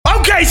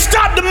Okay,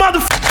 stop the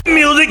motherfucking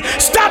music.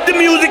 Stop the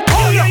music.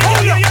 Hold up.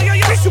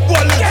 It's your boy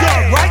Lil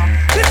Jon, right?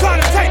 They're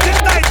trying to take this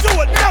thing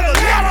to another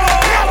level.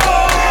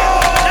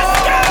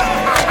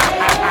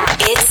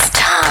 It's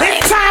time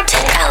to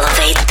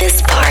elevate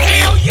this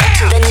party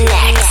to the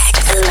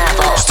next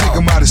level. Let's take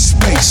them out of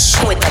space.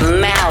 With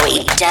the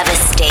Maui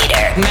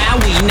Devastator.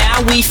 Maui, now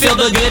we feel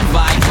the good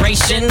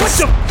vibrations. Put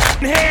your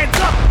hands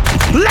up.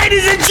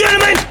 Ladies and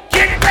gentlemen,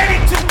 get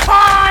ready to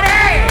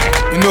party.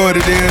 You know what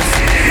it is?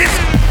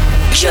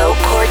 Joe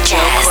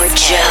Cortez. On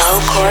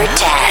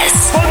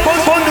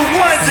the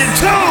ones and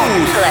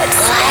twos. Let's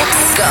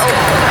go.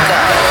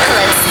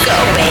 Let's go,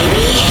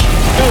 baby.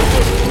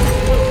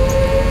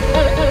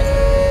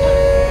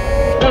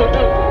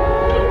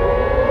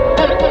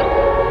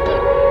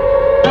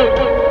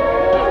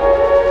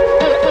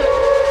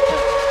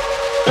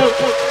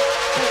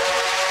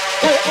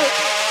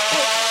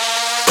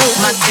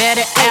 My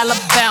daddy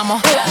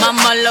Alabama,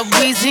 mama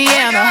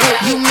Louisiana.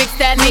 You mix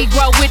that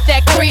Negro with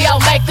that Creole,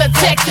 make a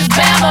Texas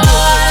Bama.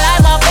 I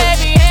like my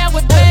baby hair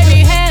with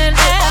baby hair and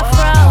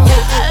afro.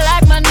 I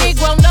like my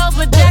Negro nose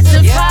with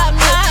Jackson 5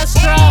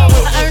 nostrils.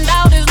 I earned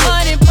all this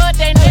money, but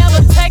they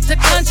never take the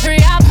country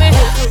out me.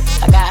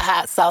 I got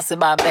hot sauce in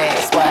my bag,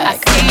 swag.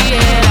 I see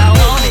it, I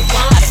want it.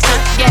 I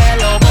stunt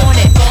yellow, want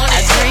it.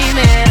 I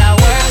dream it, I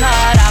work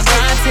hard, I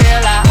grind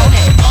till I own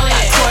it.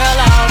 I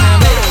twirl on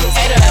them middles,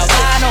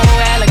 albino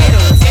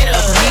alligators,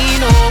 a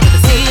Camino with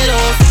a CeeLo,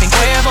 sipping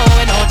Cuervo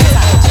and no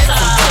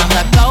Sometimes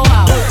I go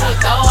out,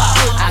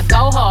 I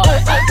go hard,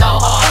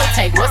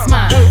 take what's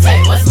mine,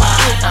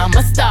 I'm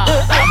a star,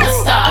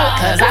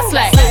 cause I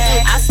slay,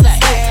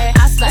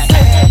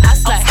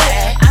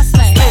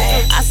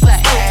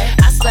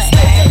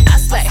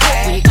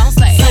 we gon'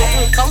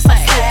 slay,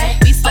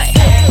 we slay,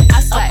 I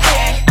slay,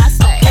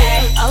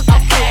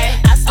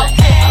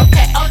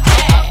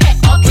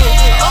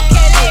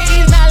 okay,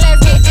 ladies, now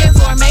let's get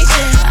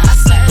information.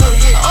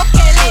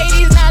 Okay,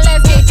 ladies, now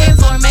let's get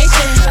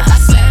information.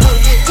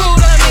 Cool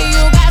to me,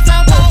 you got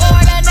some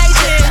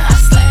coordination.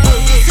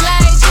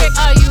 Slide trick,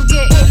 or you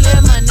get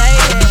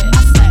eliminated.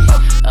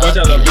 Watch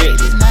out, little bitch.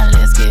 Ladies, now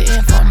let's get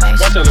information.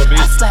 Watch out, little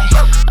bitch.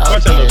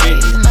 Watch out, little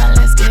bitch. Ladies, now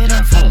let's get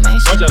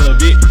information. Watch out, little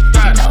bitch.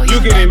 You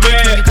getting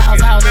mad?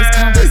 Cause all this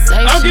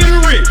conversation. I'm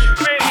getting rich. You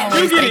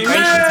Always getting stay mad?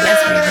 gracious,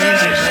 best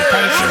revenge is your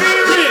patience.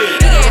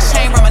 Big ass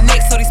chain around my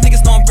neck so these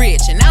niggas know I'm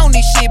rich. And I don't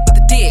need shit but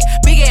the dick.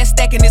 Big ass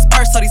stack in this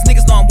purse so these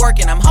niggas know I'm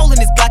working. I'm holding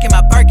this Glock in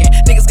my Birkin.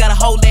 Niggas gotta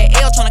hold that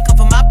L tryna come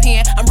for my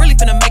pen. I'm really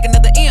finna make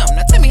another M.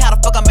 Now tell me how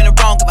the fuck I'm in the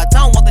wrong if I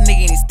don't want the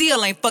nigga and he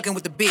still ain't fucking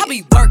with the bitch. I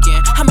be working,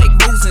 I make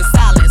moves in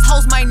silence.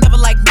 Hoes might never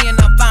like me and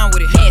I'm fine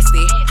with it.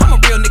 Nasty, I'm a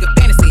real nigga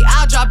fantasy.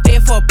 I'll drop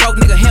dead for a broke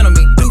nigga handle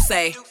me. Do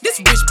say, this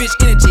rich bitch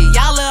energy.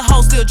 Y'all little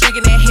hoes still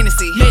drinking that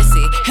Hennessy.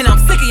 Messy, and I'm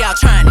sick of y'all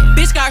trying it.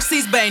 Bitch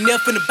Garcia's but ain't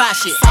never finna buy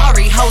shit.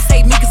 Sorry, hoes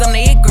hate me cause I'm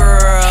the it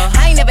girl.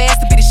 I ain't never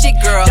asked to be the shit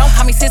girl. Don't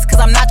call me sis cause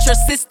I'm not your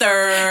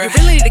sister. You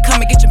really need to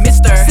come and get your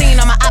mister. Seen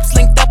all my ops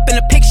linked up in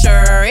a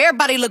picture.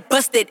 Everybody look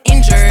busted,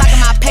 injured. Stalking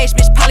my page,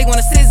 bitch probably want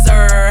a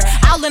scissor.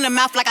 All in the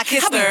mouth like I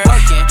kissed her. I be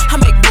working, I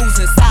make moves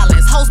in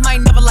silence. Hoes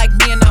might never like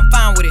me and I'm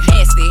fine with it.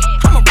 Nasty,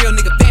 I'm a real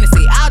nigga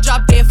fantasy. I'll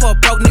drop dead for a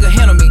broke nigga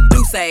handle me.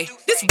 Do say,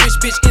 this rich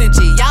bitch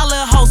energy. Y'all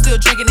little hoes still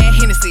drinking that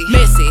Hennessy.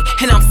 Messy,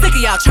 and I'm sick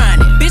of y'all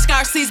trying it. Bitch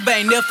Garcia's but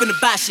ain't never finna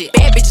buy shit.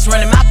 Bad bitches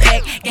running my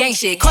pack, gang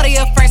shit.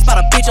 Cartier Frank spot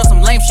a bitch on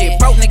some lame shit.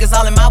 Broke niggas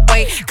all in my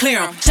way,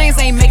 clear 'em. Chains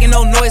ain't making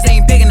no noise,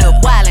 ain't big enough.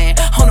 Wildin',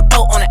 on the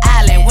boat on the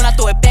island. When I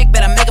throw it back,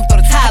 better make 'em throw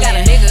the tile. I got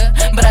a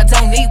nigga, but I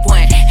don't need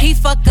one. He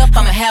fuck up,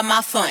 I'ma have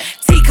my fun.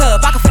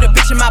 Teacup, I can fit a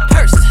bitch in my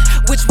purse.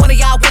 Which one of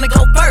y'all wanna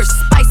go first?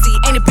 Spicy,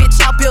 ain't a bitch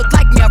y'all built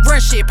like me. I run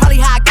shit, probably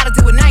how I gotta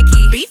deal with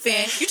Nike.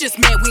 Beefin', you just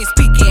mad we ain't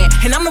speaking.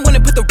 And I'm the one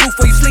that put the roof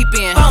where you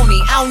sleepin'.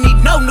 Phony, I don't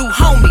need no new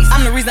homies.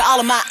 I'm the reason all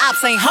of my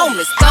ops ain't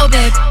homeless. Go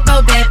babe,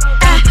 go babe,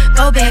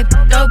 go babe,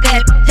 go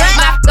babe, go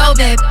babe, go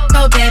babe,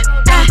 go babe,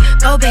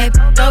 go babe,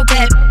 go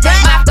babe, go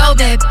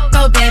babe,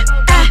 go babe,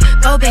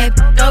 go babe,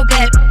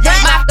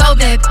 go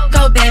babe,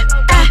 go babe,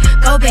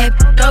 go babe,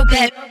 go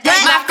babe.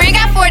 My friend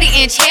got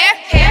 40-inch hair,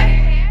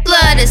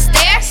 love to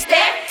stare,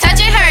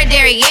 touching her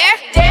derriere.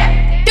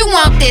 You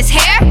want this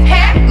hair?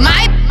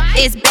 My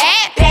is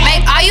bad,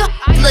 make all you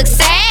look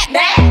sad.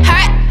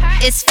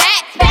 Her is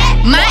fat,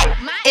 my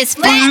is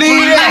flat.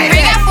 My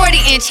friend got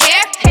 40-inch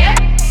hair,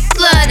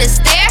 love to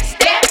stare,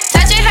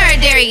 touching her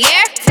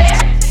derriere.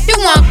 You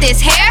want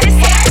this hair?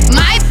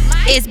 My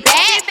is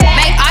bad,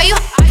 make all you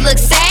look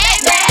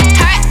sad.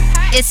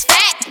 Her is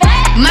fat,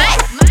 my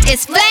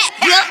is flat.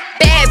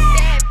 Bad,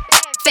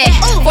 fat,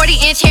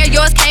 40-inch hair,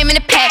 yours came in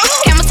the pack.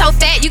 Camera so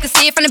fat, you can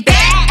see it from the back.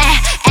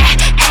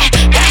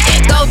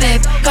 Go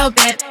babe, go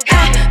babe,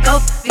 go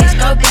bitch,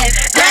 go babe,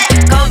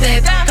 go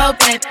babe, go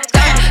babe,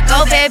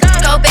 go babe,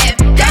 go babe.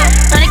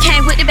 Honey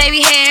came with the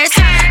baby hairs,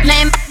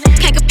 lame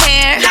can't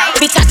compare.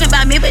 Be talking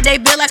about me, but they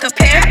build like a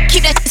pair.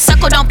 Keep that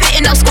circle, don't fit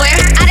in no square.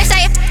 I just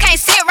say can't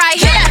sit right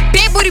here.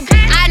 Big booty,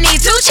 I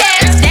need 2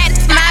 chairs.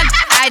 That's my,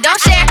 I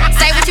don't share.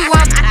 Say what you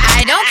want,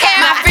 I don't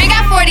care. My friend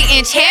got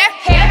 40-inch hair,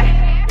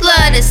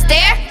 love to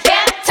stare,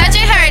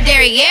 touching her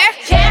derriere.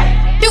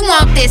 You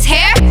want this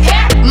hair?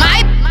 My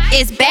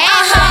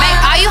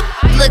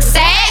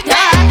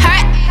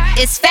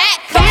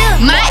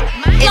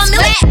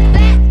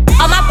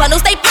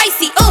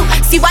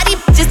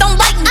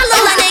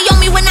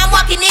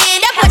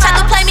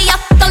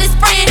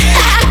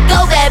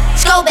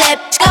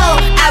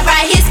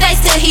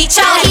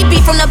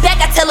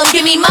tell him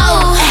give me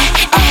more.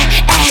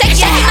 Shake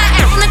my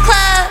ass in the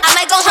club. I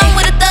might go home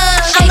with a thug.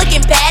 I'm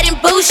looking bad and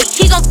bougie.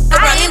 He gon'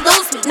 run and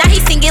lose me. Now he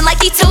singing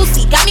like he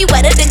Tootsie. Got me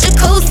wetter than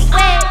jacuzzi.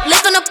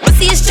 Lick on the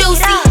pussy is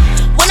juicy.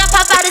 When I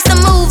pop out, it's a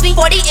movie.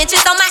 40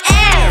 inches on my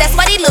ass. That's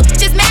why they look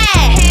just mad.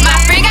 My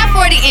friend got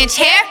 40-inch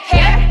hair.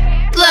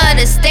 Blood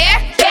to stare.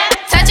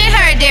 Touching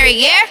her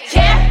derriere.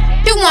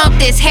 You want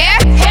this hair?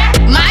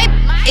 My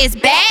is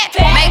bad.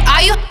 Make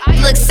all you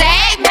look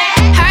sad.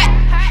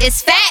 Her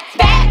is fat.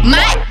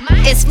 My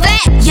is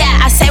flat. Yeah,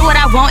 I say what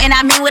I want and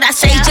I mean what I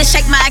say. Just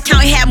check my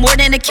account, it had more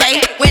than a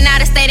K. Went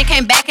out of state and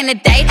came back in the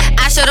day.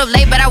 I showed up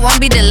late, but I won't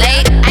be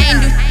delayed. I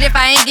ain't do shit if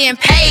I ain't getting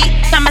paid.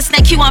 I'm a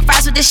snake, he want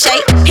fries with the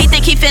shake. He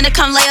think he finna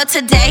come lay up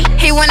today.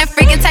 He wanna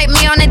freaking take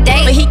me on a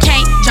date, but he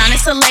can't, John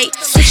is so late.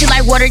 Switch you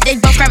like water, they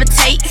both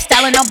gravitate.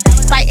 Styling up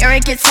like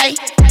Eric and Tate.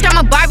 I'm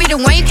a Barbie, the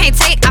one you can't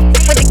take. I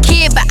f with the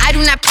kid, but I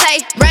do not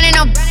play. Running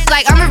on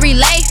like I'm a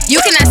relay.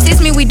 You can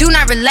assist me, we do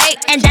not relate.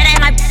 And that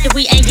ain't my if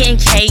we ain't getting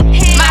cake.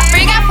 My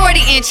friend got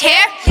 40-inch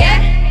hair.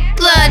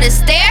 Blood to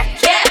stare.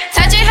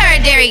 Touching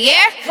her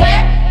derriere.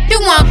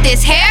 You want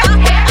this hair?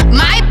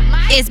 My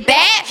is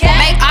bad.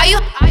 Make all you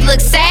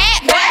look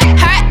sad.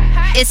 Her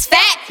is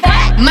fat.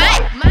 My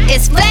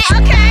is flat.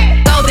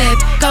 Go babe,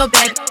 go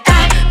babe,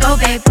 go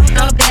babe,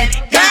 go babe,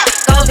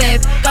 go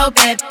babe, go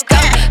babe, go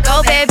babe,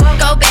 go babe,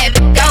 go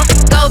babe,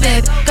 go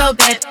babe,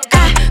 go babe,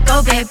 go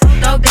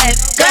babe,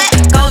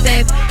 go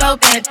babe, go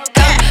babe,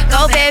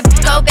 go babe,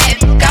 go babe,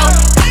 go.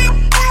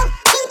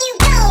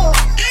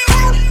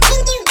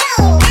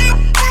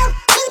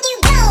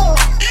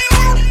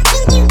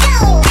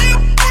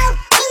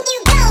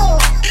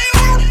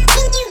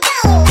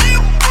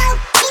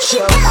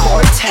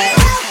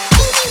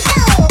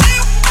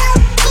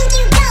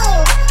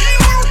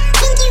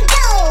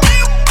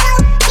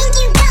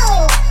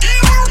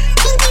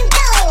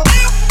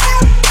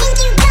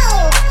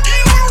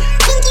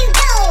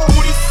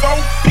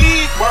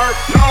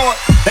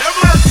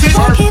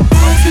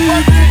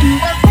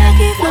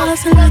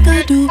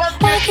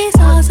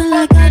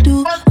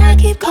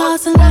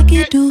 Causing like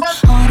you do.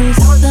 All this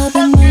up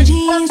in my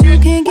jeans. You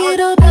can't get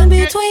up in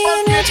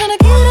between. You're trying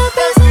to get up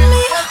in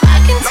me.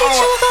 I can teach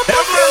you the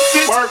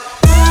things.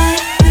 Why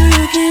you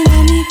looking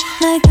at me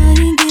like I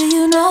didn't give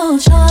you no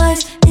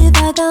choice? If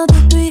I count to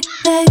 3,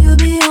 then you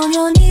be on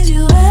your knees.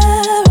 You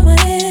wear my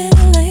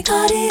hand like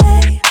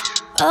Cartier.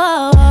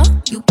 Oh,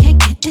 you can't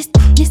get this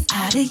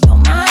out of your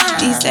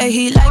mind. He say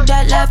he like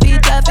that Laffy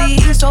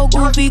Taffy. He so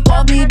goofy,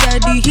 call me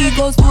daddy. He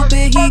go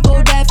stupid, he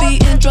go daffy.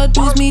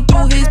 Introduce me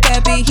to his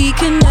pappy. He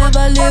can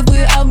never live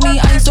without me.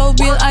 I'm so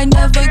real, I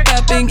never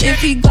capping.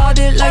 If he got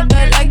it like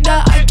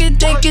that, I can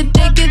take it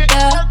there.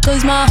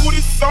 Cause my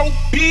booty so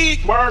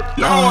big, Lord,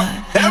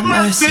 have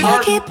mercy.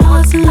 I keep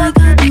pausing like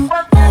I do.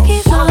 I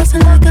keep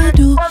pausing like I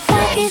do.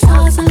 I keep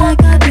pausing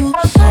like I do.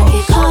 I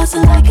keep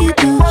pausing like you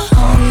do.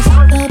 Always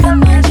up in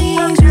my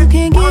jeans. You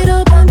can't get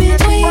up in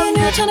between.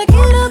 You're trying to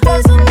get up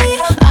into me.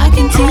 I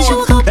can teach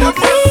you a couple of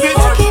things.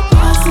 I keep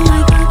pausing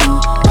like I do.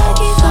 I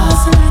keep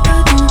pausing like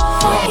I do.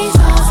 I keep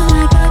pausing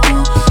like I do.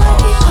 I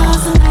keep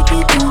pausing like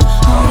you do.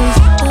 Always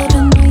up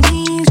in my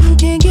jeans. You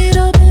can't get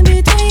up in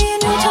between.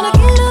 You're trying to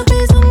get up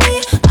into me.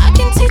 I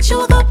can teach you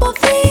a couple of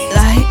things.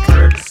 Like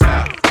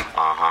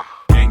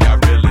Can y'all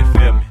really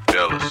feel me?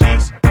 Feel us.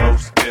 East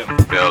Coast, feel me.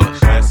 Feel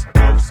us. West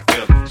Coast,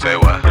 feel me. Say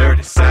what?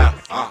 Dirty South.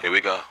 Here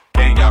we go.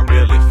 Can y'all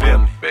really feel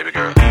me? Baby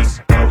girl.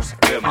 East Coast,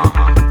 feel me.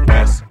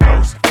 West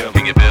Coast, feel me.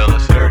 Can you feel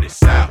us? Dirty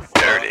South.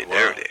 Dirty.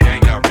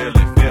 Can y'all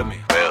really feel me?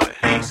 Feel it.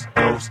 East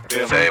Coast,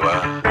 feel me. Say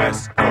what?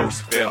 West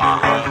Coast, feel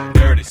me.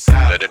 Dirty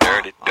South.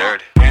 Dirty.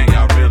 Can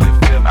y'all really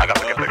feel me? I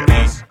got look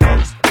at East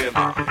Coast, feel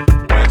me.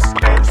 West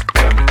Coast,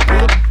 feel me.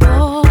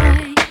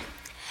 boy,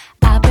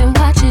 I've been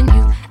watching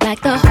you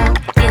like the hawk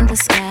in the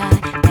sky.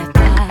 That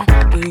fly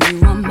when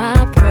you are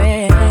my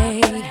prey.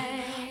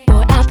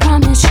 Boy, I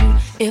promise you,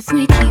 if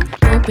we keep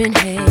bumping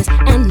heads,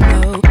 I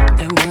know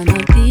that one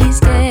of these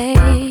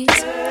days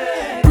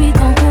we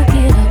gon' hook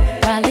it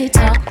up, probably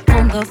talk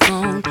on the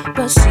phone.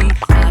 But see,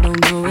 I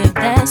don't know if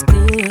that's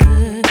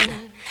good.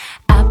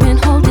 I've been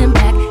holding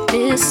back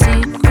this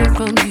secret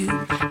from you.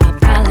 I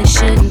probably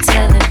shouldn't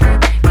tell it,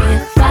 but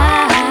if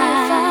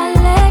I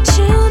let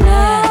you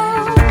know,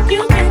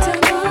 you can tell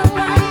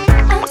nobody,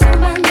 I'll tell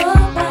my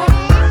nobody.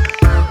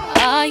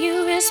 Are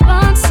you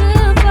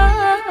responsible?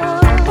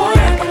 Boy,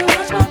 I can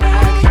watch my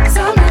back, 'cause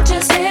I'm not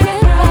just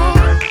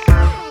anybody.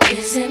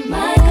 Is it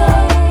my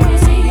goal?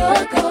 Is it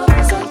your goal?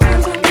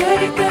 Sometimes I'm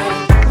dirty, girl.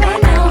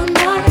 Right now I'm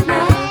not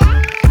enough.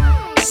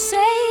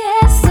 Say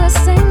yes or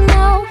say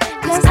no,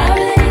 'cause I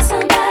really need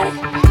somebody.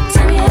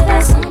 Tell me if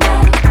that's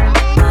somebody.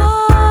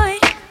 Boy,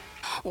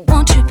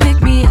 won't you pick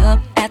me up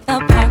at the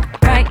park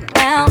right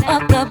now,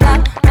 up the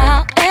block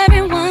while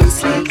everyone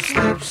sleeps?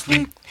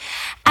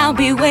 I'll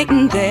be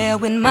waiting there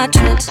with my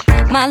trench,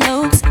 my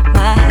locs,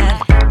 my hat,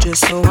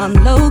 just so I'm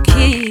low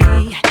key.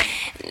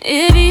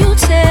 If you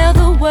tell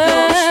the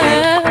world,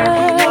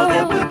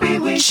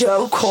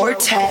 Joe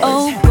Cortez.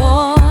 Oh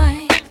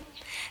boy,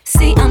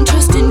 see I'm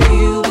trusting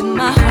you with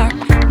my heart,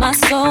 my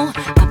soul.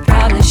 I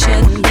probably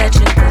shouldn't let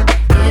you go.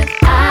 If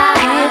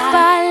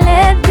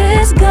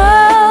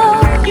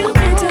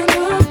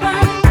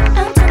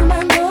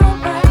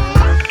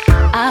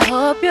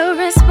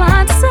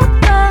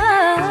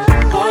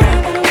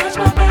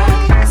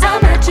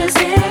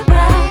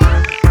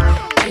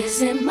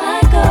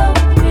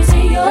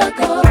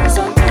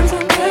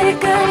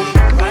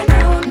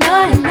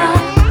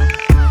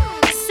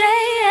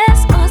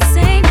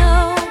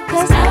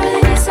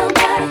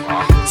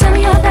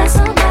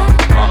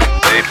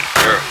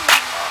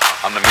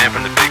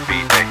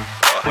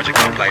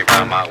plane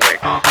round my way.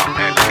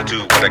 And listen to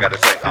what I gotta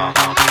say.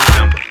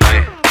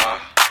 Timberland,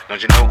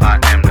 don't you know I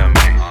am the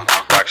man?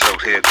 Rock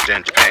shows here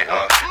in Japan.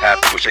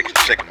 Have people shaking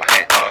my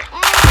hand.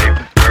 Hey,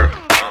 girl,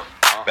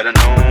 better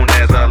known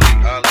as Ali.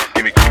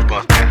 Give me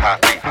goosebumps and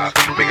hot beat.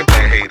 Make a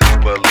play, haters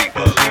believe.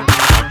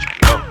 Don't you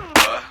know?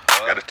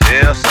 Gotta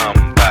tell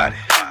somebody.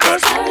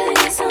 Cause I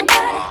really need somebody.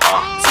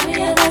 So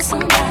yeah, that's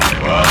somebody.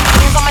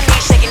 Hands on my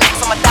knees, shaking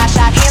necks on my thigh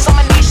shot. Hands on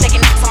my knees,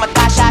 shaking necks on my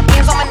thigh shot.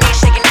 Hands on my knees,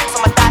 shaking necks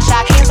on my thigh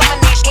shot. Hands on my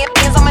knees,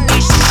 hands on my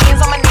knees,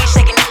 hands on my knees,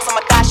 shaking necks on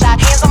my thigh shot.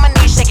 Hands on my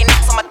knees, shaking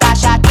necks on my thigh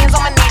shot. Hands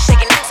on my knees,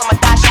 shaking necks on my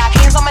thigh shot.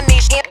 Hands on my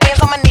knees,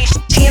 hands on my knees,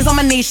 hands on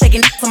my knees,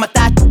 shaking necks on my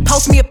thigh.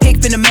 Post me a pic,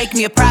 finna make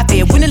me a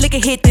profit. When the liquor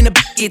hit, then the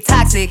get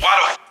toxic. Why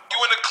the you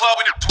in the club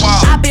and it's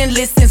wild? I've been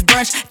lit since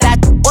brunch. That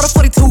order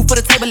 42 for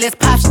the table, let's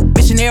pop shit.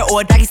 Missionaire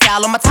or doggy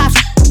style on my top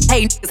shit.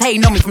 Hey, niggas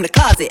hating on me from the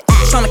closet.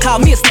 Tryna call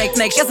me a snake.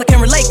 Guess I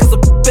can relate, cause a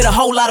bit a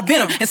whole lot of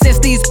venom. And since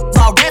these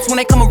all rats, when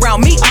they come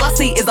around me, all I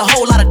see is a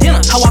whole lot of dinner.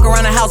 I walk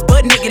around the house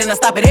butt naked and I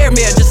stop at air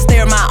mirror just to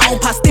stare at my own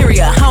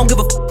posterior. I don't give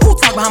a who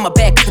talk behind my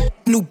back, cause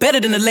knew better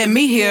than to let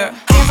me hear.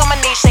 Hands on my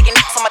knees, shaking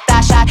necks on my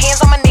thigh shot.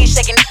 Hands on my knees,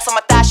 shaking necks on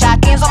my thigh shot.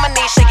 Hands on my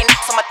knees, shaking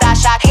necks on my thigh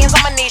shot. Hands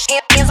on my knees,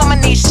 hands on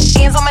my knees,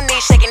 hands on my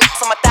knees, shaking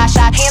necks on my thigh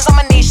shot. Hands on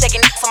my knees,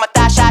 shaking necks on my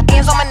thigh shot.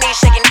 Hands on my knees,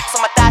 shaking necks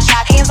on my thigh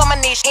shot. Hands on my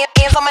knees,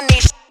 hands on my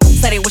knees.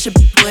 Say they wish a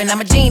would, and I'm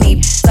a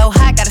genie. So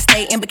hot, gotta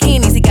stay in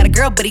bikinis. He got a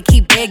girl, but he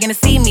keep begging to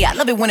see me. I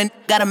love it when a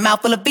got a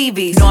mouth full of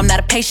BBs. No, I'm not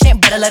a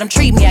patient, better let him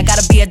treat me. I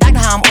gotta be a doctor,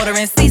 how I'm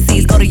ordering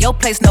CCs. Go to your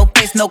place, no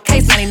face, no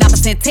case.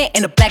 99% tint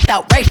in a blacked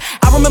out race.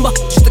 I remember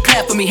used to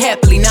clap for me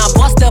happily. Now I'm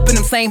bossed up and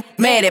them same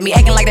mad at me.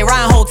 Acting like they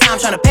riding whole time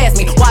trying to pass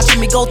me. Watching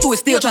me go through it,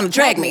 still trying to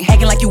drag me.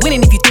 Acting like you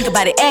winning if you think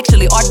about it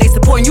actually. Are they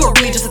supporting you or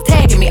really just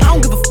attacking me? I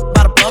don't give a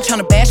about a blog trying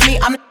to bash me.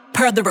 I'm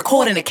per the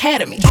Recording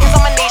Academy. Hands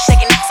on my knees,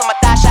 shaking necks on my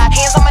thigh shot.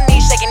 Hands on my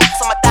knees, shaking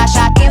necks on my thigh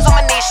shot. Hands on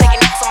my knees,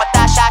 shaking necks on my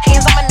thigh shot.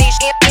 Hands on my knees,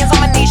 hands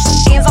on my knees,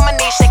 hands on my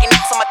knees, shaking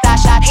necks on my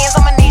thigh shot. Hands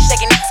on my knees,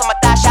 shaking necks on my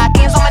thigh shot.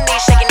 Hands on my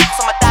knees, shaking necks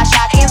on my thigh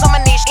shot. Hands on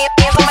my knees,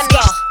 hands on my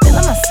knees.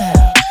 Feeling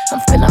myself, I'm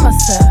feeling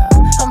myself,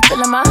 I'm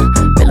feeling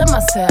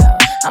myself,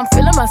 I'm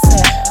feeling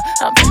myself,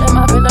 I'm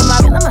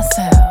feeling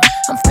myself,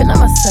 I'm feeling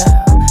myself,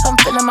 I'm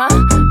feeling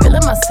myself, I'm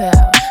feeling myself,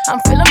 I'm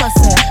feeling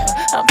myself.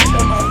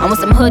 I'm with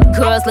some hood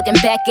girls looking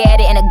back at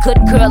it, and a good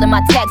girl in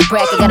my tax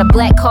bracket. Got a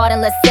black card and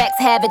let sex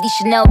have it. These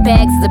Chanel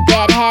bags is a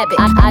bad habit.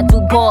 I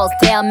do balls,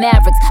 down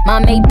Mavericks.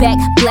 My Maybach,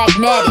 black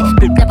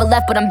matted. Never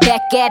left, but I'm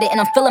back at it, and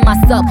I'm feeling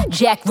myself.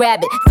 Jack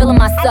Rabbit, feeling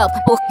myself.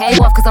 Okay,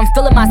 off, cause I'm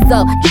feeling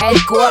myself.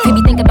 Jack off, he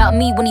be thinking about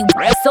me when he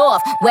wax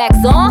off. Wax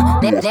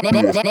on,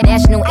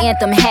 national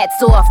anthem,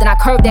 hats off. Then I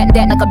curve that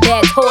like a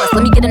bad horse.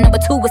 Let me get a number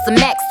 2 with some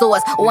Mac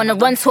sauce, or on a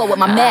run tour with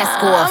my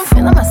mask off. I'm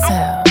feeling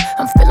myself,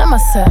 I'm feeling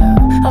myself,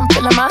 I'm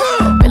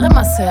feeling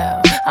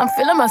myself, I'm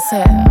feeling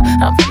myself,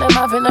 I'm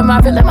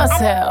feeling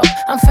myself,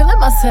 I'm feeling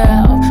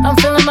myself, I'm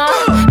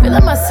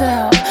feeling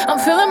myself, I'm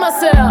feeling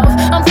myself,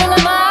 I'm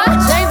feeling my.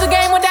 Change the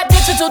game with that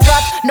digital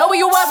drop. Know where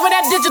you was when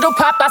that digital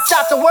pop. I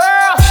stopped the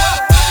world.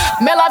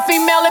 Male or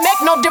female, it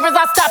make no difference.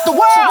 I stopped the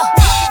world.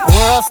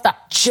 World stop.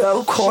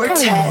 Joe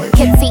Cortez.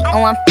 Kitty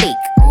on fleek,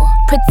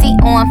 pretty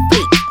on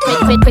fleek.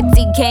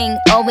 Pretty gang,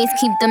 always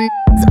keep them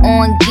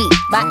on geek.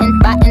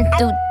 Biting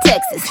through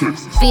Texas,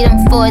 feed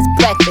him for his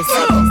breakfast.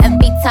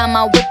 Every time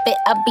I whip it,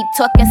 I be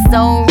talking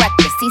so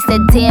reckless. He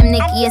said, damn,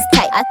 Nikki is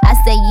tight. I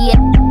said, yeah,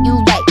 you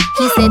right.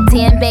 He said,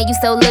 damn, babe, you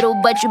so little,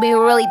 but you be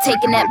really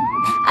taking that.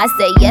 I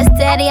said, yes,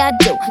 daddy, I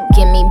do.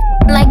 Give me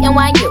like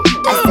NYU.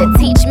 I said,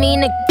 teach me,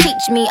 nigga,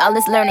 teach me. All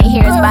this learning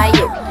here is by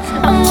you.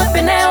 I'm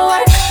whipping that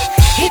work,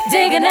 he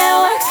digging that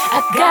work. I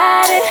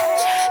got it.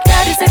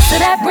 36 to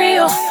that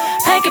real,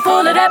 pack it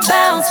full of that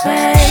bounce,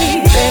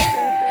 baby.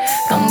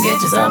 Come get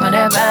you some of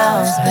that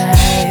bounce,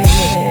 baby.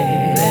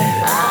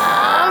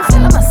 I'm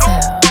feeling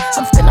myself,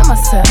 I'm feeling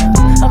myself,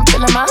 I'm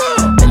feeling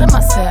myself,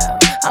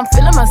 I'm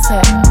feeling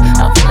myself,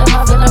 I'm feeling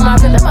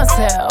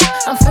myself,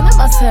 I'm feeling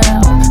myself,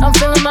 I'm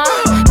feeling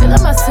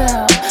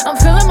myself, I'm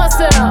feeling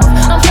myself,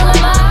 I'm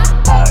feeling my.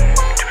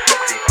 Too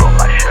sexy for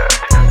my shirt,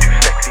 too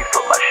sexy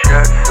for my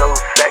shirt, so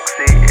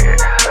sexy it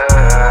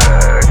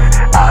hurts.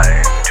 I'm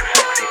too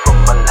sexy for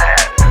Milan,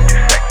 too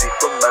sexy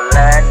for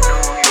Milan, New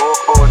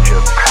York or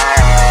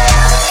Japan.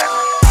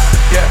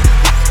 Yeah,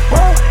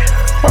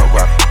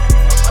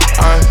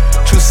 I'm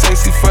too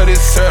sexy for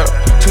this syrup,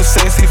 too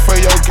sexy for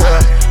your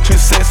girl, too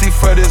sexy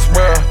for this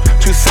world,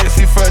 too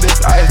sexy for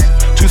this ice,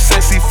 too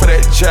sexy for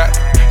that jack.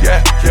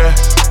 Yeah,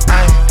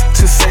 I'm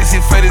too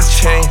sexy for this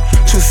chain,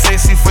 too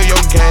sexy for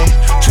your game,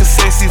 too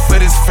sexy for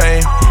this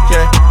fame.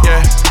 Yeah,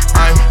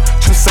 I'm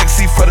too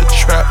sexy for the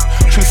trap,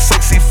 too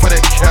sexy for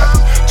that cap,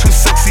 too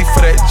sexy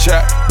for that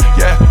jack.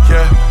 Yeah.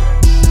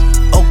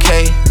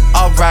 Okay,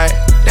 alright,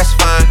 that's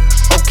fine.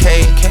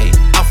 Okay,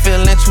 I'm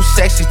feeling too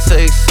sexy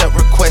to accept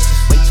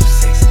requests. Way too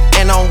sexy.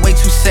 And I'm way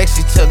too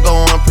sexy to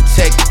go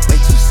unprotected. Way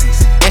too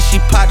sexy. And she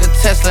popped a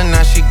Tesla,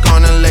 now she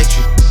gonna let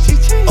you.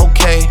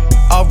 Okay,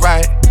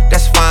 alright,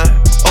 that's fine.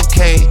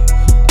 Okay,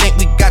 think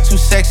we got too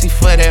sexy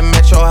for that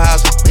Metro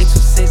housing. Way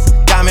too sexy.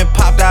 Diamond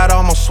popped out,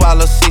 almost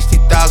swallowed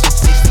 60,000.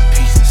 60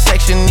 pieces.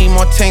 Section need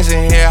more things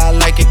in here, I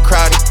like like it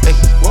crowded. Hey,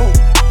 whoa,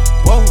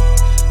 whoa.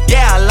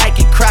 Yeah, I like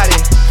it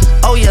crowded.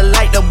 Oh, you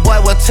like the boy?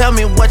 Well, tell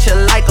me what you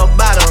like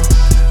about him.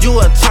 You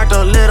a turned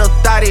a little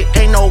thotty,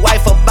 ain't no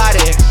wife about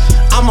it.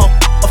 I'm a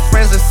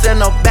friends and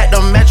send her back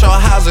to Metro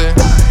housing.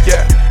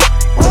 Yeah.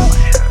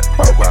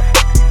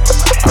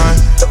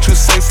 Too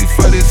sexy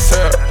for this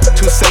hair,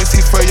 too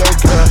sexy for your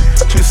girl,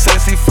 too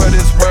sexy for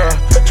this world,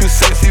 too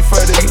sexy for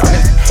this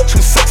life,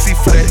 too sexy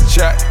for that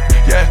jack.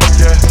 Yeah,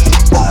 yeah. Too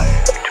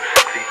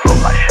sexy for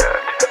my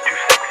shirt, too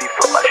sexy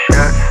for my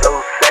shirt,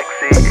 so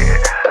sexy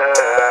it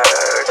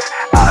hurts.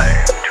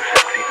 I'm too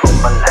sexy for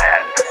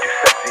Milan, too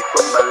sexy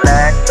for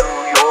Milan, New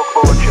York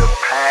or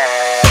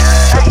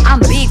Japan. I'm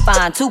big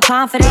fine, too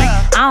confident.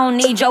 I don't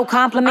need your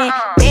compliment.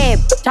 Bad,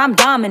 I'm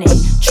dominant.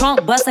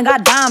 Trunk bustin',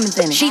 got diamonds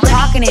in it. She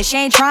talking it, she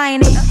ain't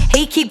trying it.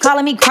 He keep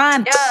calling me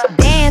crime.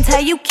 Dance how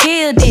you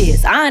killed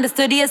this. I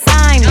understood the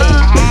assignment.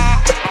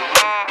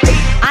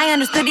 I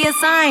understood the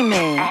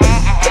assignment.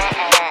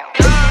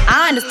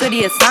 I understood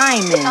the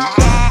assignment.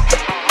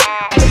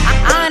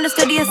 I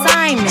understood the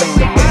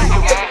assignment.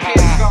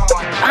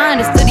 I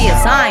understood the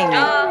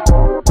assignment.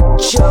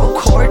 Joe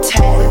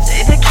Cortez.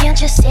 Baby,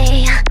 can't you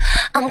see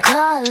I'm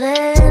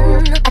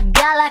calling? A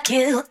guy like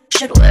you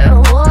should wear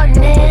a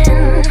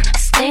warning.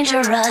 It's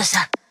dangerous,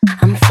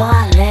 I'm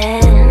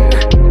falling.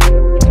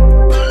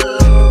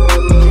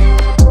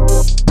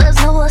 There's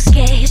no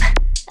escape,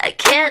 I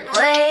can't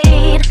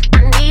wait. I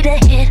need a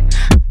hit,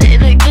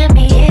 baby, give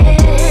me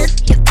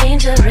it. You're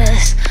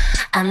dangerous,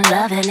 I'm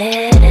loving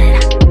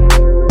it.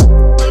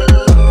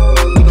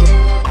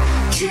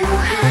 Too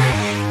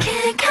high,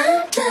 can't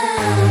come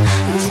down.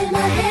 Until my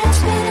head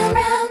spin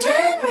around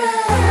and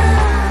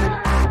round.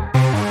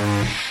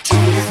 Do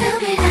you feel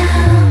me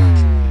now?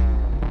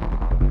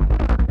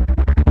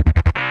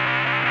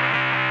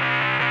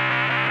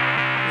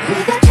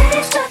 With a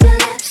taste of your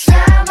lips,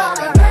 I'm all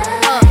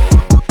around.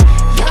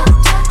 You're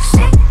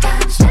toxic,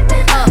 I'm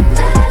slipping up.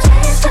 The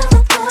taste of the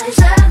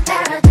poison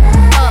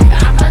paradise.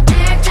 I'm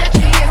addicted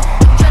to you.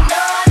 You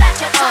know that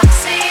you're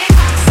toxic.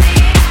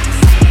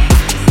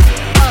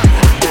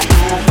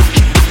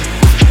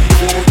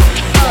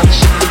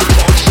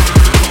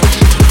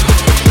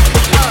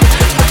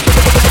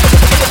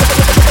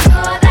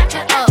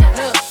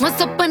 Once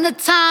upon a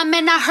time,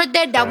 and I heard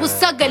that I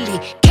was ugly.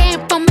 Came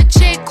from a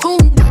chick who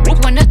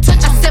wanna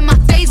touch. I said my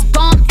face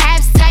bomb,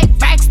 abs tight,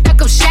 rack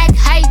stuck up, shack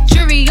height,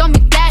 jury on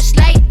me,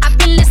 flashlight. I've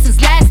been listening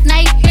since last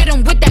night. Hit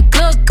 'em with that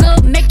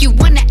good, make you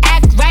wanna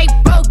act right.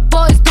 Broke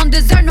boys don't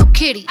deserve no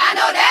kitty. I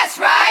know that's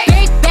right.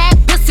 Big bag,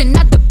 bustin'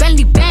 out the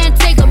Bentley band.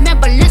 Take a man,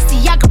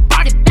 Balenciaga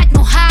brought it back.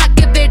 Know how I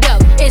give it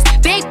up. It's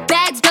big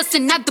bags,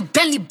 bustin' out the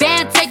Bentley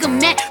band. Take a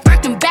man,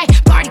 working back,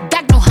 party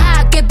back. Know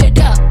how I give it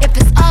up. If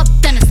it's up,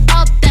 then it's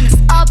up, then it's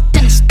up,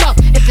 then it's stuck.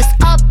 If it's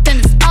up, then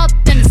it's up,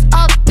 then it's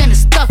up, then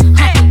it's stuck.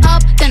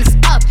 Up, then it's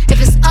up.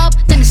 If it's up,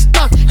 then it's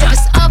stuck. If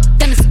it's up,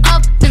 then it's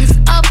up, then it's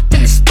up,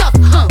 then it's stuck.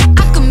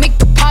 I can make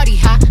the party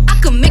hot. I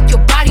can make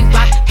your body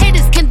rock.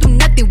 Haters can do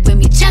nothing with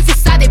me.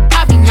 Chances are they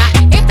probably not.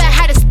 If I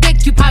had a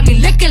stick, you probably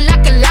lick it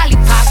like a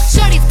lollipop.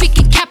 Shorty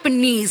speaking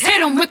Japanese,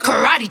 hit 'em with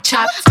karate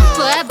chop. I'm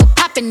forever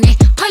popping it,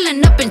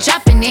 pulling up and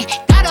dropping it.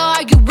 Gotta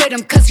argue with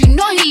him, cause you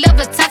know he love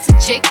a toxic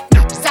chick.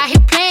 Out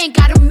here playing,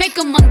 gotta make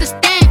him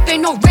understand. If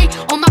ain't no ring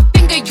on my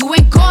finger, you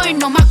ain't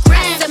going on my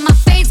gram. Set my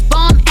face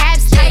bomb,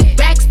 abs tight,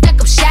 rack stuck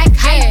up, shack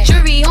height,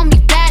 jury on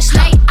me,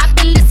 flashlight. I've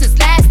been listening since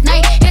last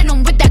night. Hit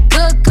 'em with that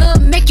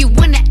good, make you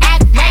wanna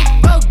act right.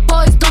 Broke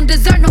boys don't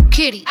deserve no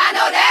kitty. I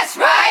know that's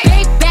right.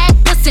 Big bag,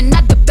 bustin'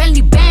 out the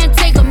Bentley band.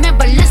 Take a man,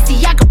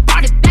 Balenciaga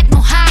brought it back.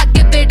 Know how I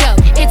give it up.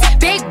 It's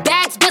big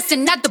bags,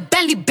 bustin' out the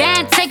Bentley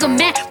band. Take a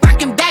man,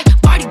 working back,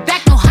 party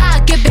back. Know how I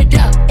give it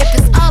up. If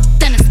it's up,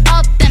 then it's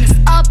up, then it's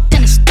up,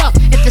 then it's stuck.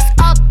 If it's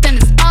up, then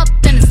it's up,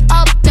 then it's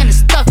up, then it's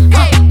stuck.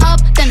 Up,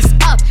 then it's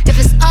up. If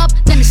it's up,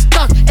 then it's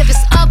stuck. If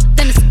it's up,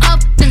 then it's up,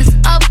 then it's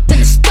up, then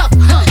it's stuck.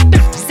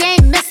 They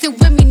ain't messing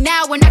with me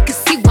now, and I can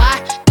see why.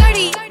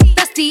 Dirty,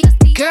 dusty,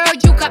 girl,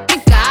 you got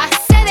pink eye.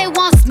 Say they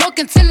want smoke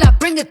until I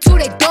bring it to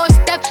their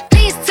doorstep.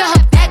 Please tell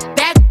her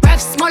back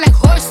breath smell like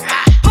horse.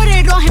 Put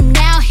it on him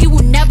now, he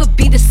will never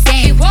be the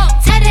same.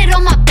 Tat it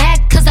on my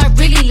back, cause I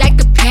really like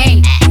the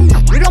pain.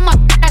 Put on my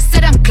back, I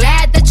said I'm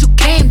glad that you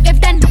came. If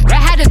that I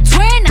had a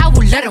twin, I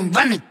would let him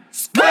run it.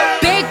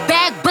 Big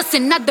bag,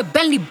 bustin' out the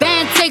Bentley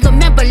band. Take a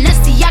man,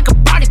 Balenciaga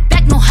brought it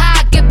back. Know how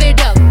I give it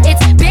up.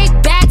 It's big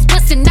bags,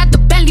 bustin' out the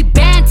Bentley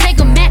band. Take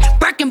a man,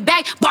 Birkin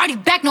back, body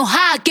back. Know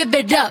how I give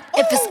it up.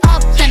 If it's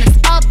up, then it's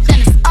up, then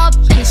it's up,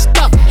 then it's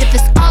stuck. If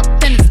it's up,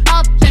 then it's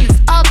up, then it's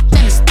up,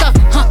 then it's stuck.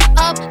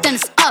 Up, then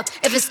it's up.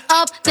 If it's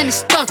up, then it's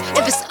stuck.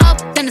 If it's up,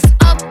 then it's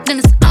up, then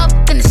it's up,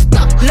 then it's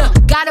stuck.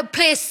 Look, gotta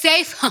play it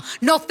safe.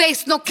 No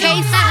face, no case.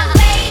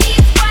 Ladies,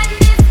 run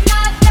this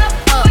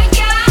motherfucker.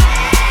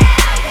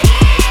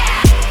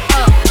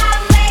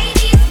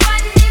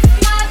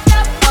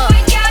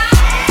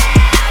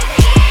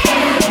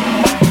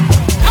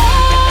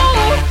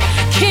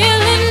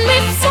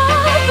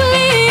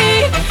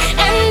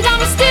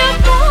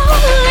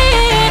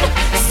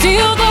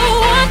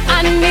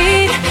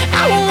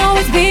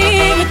 Be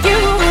with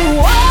you,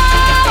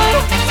 oh,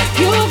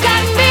 you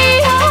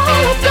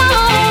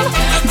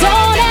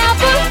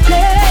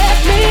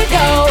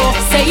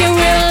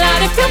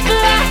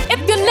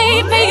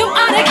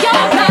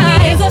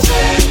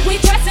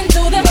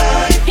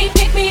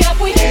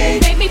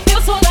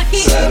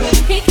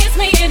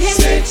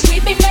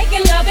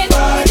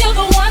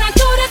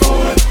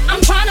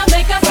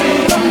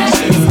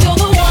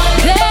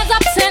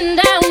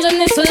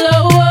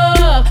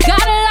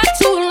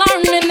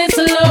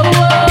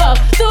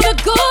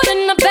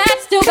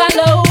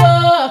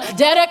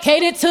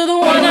it to the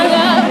one I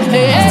love.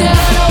 Yeah. Still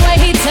love the way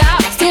he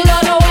talk, still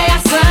love the way I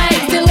sing,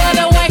 still love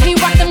the way he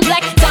rock them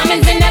black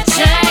diamonds in that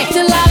chain.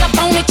 Still all up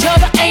on each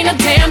other, ain't a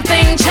damn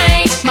thing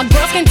changed. My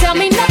girls can tell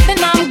me nothing,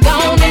 I'm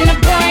gone in the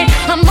brain.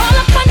 I'm all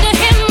up under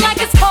him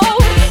like it's cold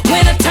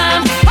winter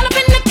time. All up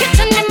in the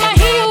kitchen in my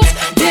heels,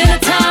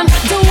 dinner time.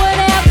 Do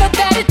whatever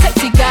that it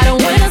takes, he got a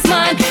winner's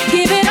mind.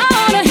 Give it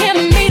all to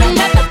him, meet him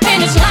at the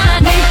finish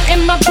line.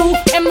 In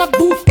my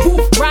booth,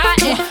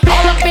 riding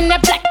all up in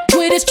that black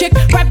with his chick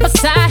right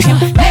beside him.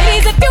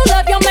 Ladies, if you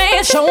love your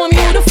man, show him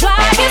you the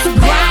flyest.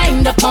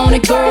 Grind up on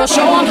it, girl,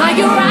 show him how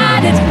you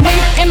ride it.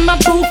 In my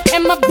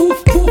booth,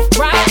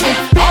 riding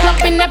all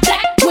up in that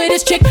black with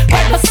his chick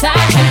right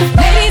beside him.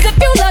 Ladies, if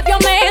you love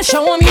your man,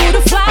 show him you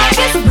the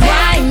flyest.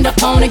 Grind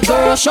up on it,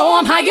 girl, show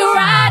him how you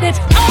ride it.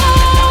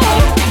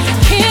 Oh,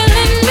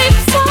 killing me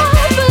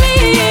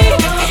softly,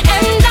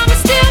 and I'm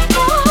still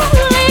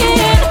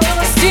falling.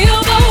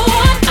 Still the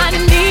one I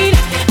need,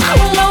 I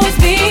will always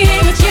be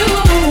with you.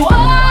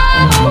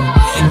 Oh,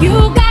 you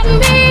got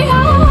me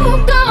all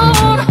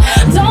gone.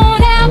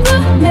 Don't ever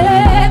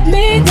let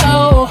me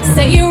go.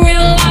 Say you real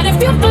loud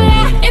if you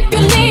fly. If you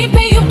leave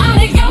me, you out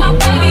of here. My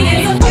baby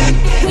is a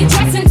we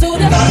tracks into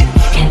the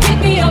and pick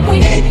me up. We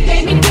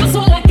made me feel so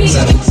lucky.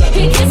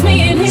 He kissed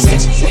me in his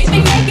we be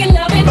making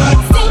love and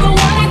still the one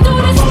I do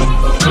this.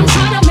 I'm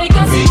trying to make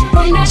us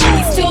from that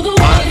he's still the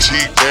one. My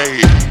chick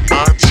bad,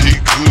 my chick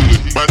good,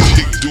 my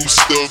chick do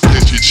stuff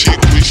that your chick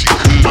wish she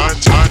could. My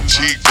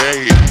chick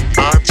bad,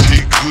 my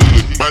chick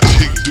good, my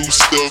chick do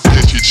stuff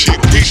that your chick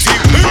wish she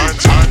could.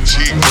 My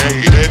chick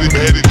bad,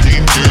 better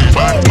deep dirt.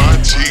 My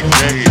chick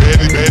bad,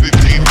 better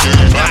deep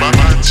dirt. My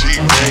chick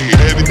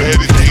bad,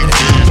 better deep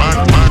dirt.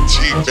 My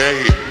chick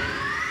bad.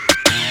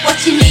 What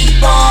you need,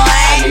 boy?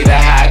 I need a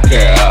hot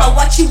girl. Oh,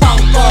 what you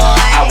want, boy?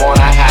 I want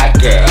a hot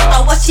girl.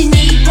 Oh, what you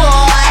need, boy?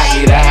 I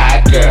need a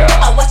hot girl.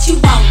 Oh, what you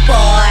want, boy?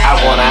 I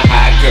want a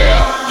hot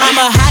girl. I'm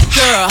a hot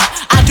girl.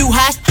 I do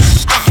hot.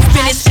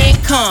 Finish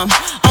income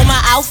on my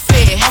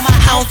outfit. I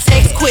don't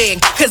text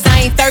quick, cause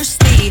I ain't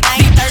thirsty.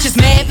 These bitches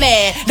mad,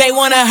 they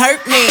wanna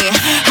hurt me.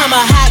 I'm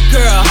a hot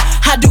girl.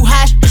 I do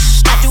hot.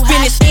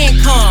 Finish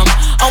income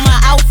on my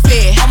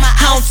outfit. I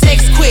don't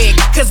text quick,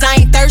 cause I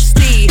ain't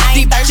thirsty.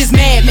 These bitches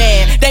mad,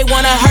 they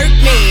wanna hurt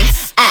me.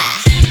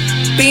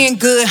 Being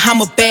good,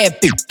 I'm a bad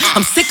bitch.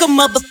 I'm sick of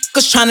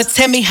motherfuckers trying to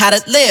tell me how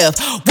to live.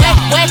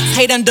 Whack,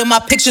 hate under my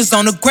pictures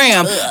on the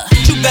gram.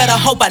 You better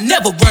hope I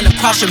never run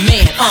across your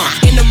man.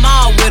 In the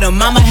mall with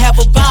him, I'ma have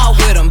a ball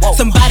with him.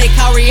 Somebody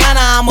call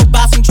Rihanna, I'ma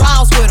buy some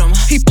draws with him.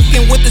 He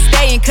fucking with the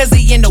staying cause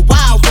he into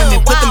wild women.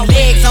 Put them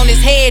legs on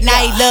his head, now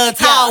he love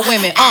tall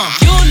women.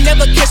 You'll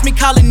never catch me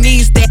calling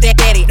these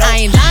daddy.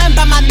 I ain't lying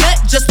by my nut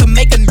just to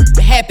make a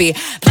happy.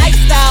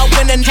 Lifestyle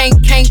winner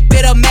can't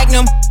fit a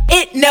magnum.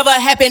 It never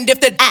happened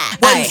if the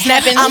wasn't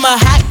snapping. I'm a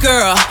hot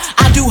girl,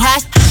 I do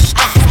hot.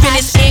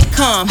 Finish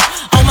income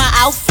on my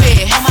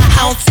outfit. I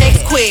don't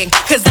text quick,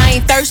 cause I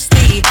ain't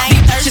thirsty.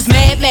 These bitches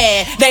mad,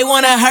 they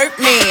wanna hurt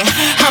me.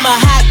 I'm a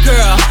hot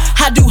girl,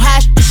 I do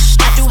hot.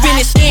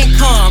 Finish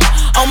income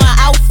on my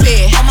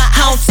outfit. I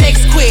don't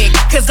text quick,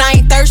 cause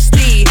I ain't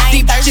thirsty.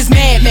 These bitches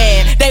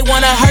mad, they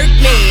wanna hurt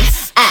me.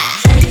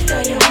 Throw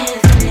your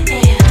hands in the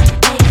air.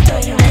 Throw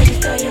your hands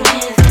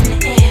in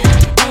the air.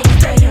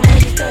 Throw your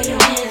hands in the air. Throw your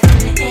hands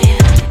in the air.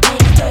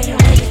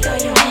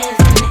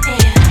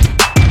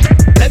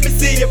 Let me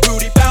see your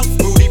booty bounce,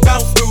 booty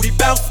bounce, booty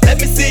bounce. Let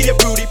me see your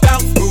booty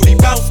bounce, booty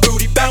bounce,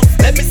 booty bounce.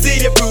 Let me see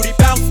your booty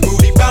bounce,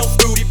 booty bounce,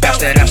 booty bounce.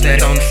 Bounce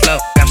that on the floor.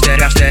 Bounce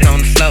that on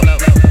the floor.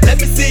 Let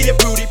me see your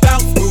booty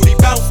bounce, booty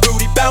bounce,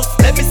 booty bounce.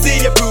 Let me see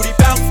your booty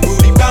bounce,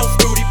 booty bounce,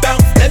 booty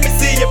bounce. Let me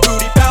see your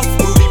booty bounce,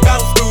 booty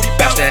bounce, booty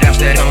bounce. Bounce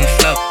that on the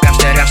floor. Bounce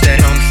that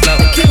on the floor.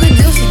 Keep it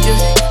juicy,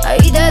 I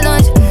eat that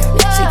lunch.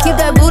 She keep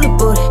that booty,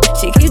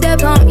 she keep that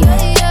plump, yeah.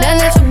 That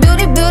natural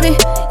beauty,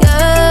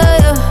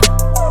 yeah.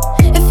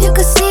 If you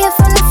could see it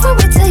from the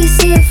front, wait till you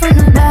see it from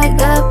the back,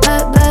 back,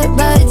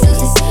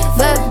 juicy,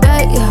 back,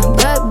 yeah,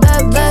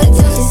 back,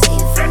 juicy,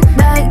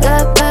 back,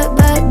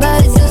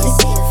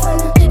 juicy.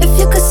 If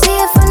you could see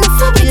it from the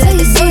front, wait till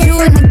you see you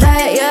in the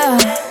back, yeah.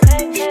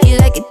 You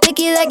like it thick,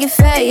 you like it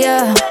fat,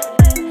 yeah.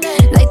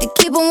 Like to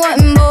keep on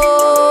wanting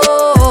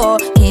more.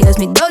 He asked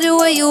me, Doja,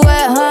 where you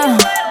at, huh?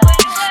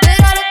 And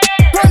all the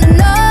wanna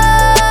know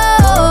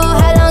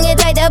how long it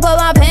take to put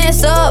my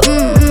pants up.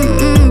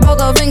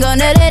 Broke a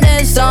fingernail and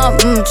then some.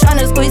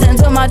 Tryna squeeze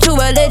into my true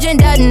religion,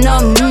 that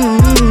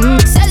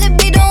Sell it,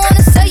 be don't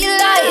wanna sell you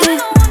light.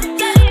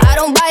 I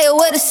don't buy it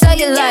with a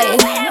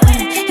cellulite.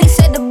 He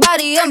said the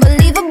body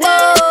unbelievable.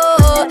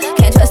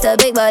 Can't trust a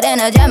big butt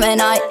and a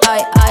Gemini.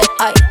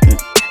 I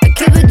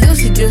keep it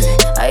juicy,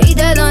 I eat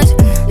that lunch.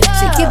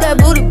 She keep that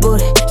booty,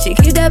 she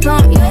keep that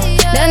plump, yeah.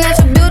 That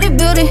natural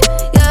beauty,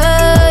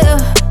 yeah.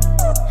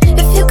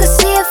 If you could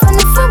see it from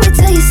the front, wait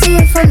till you see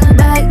it from the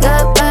back,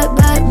 back,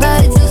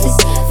 juicy,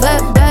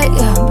 back,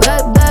 yeah,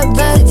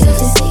 back,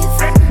 juicy,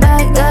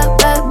 back,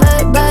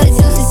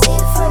 juicy.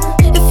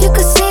 If you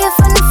could see it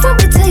from the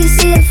front, wait till you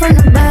see it from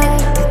the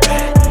back.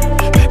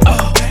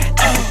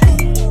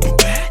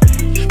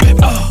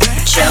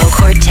 Joe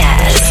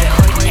Cortez.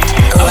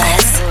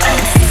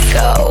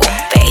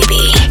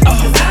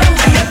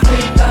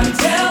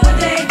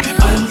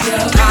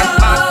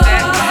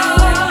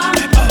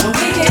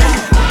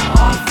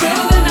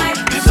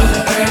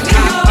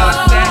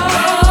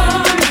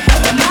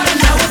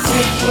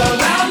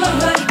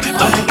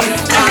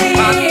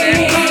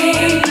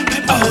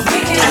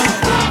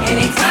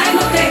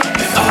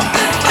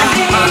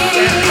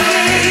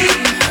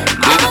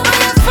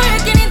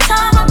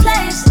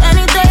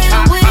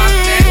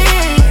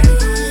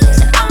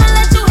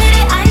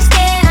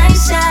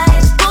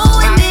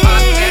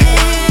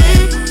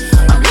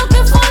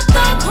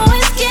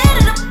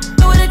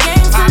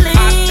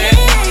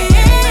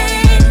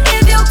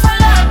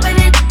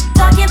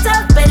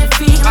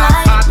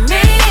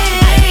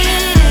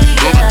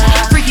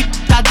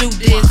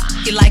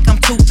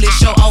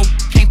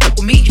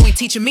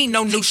 teaching me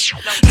no new shit.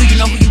 Do you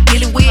know who you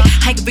dealing with?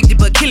 Ain't convicted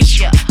but killing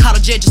shit. Call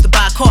a judge just to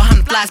buy a car, I'm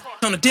the flies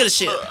on the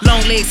dealership. Long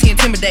legs, he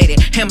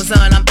intimidated.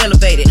 Amazon, I'm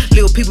elevated.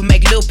 Little people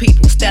make little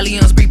people.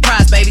 Stallions breed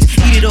prize babies.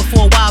 Eat it up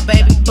for a while,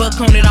 baby. Buck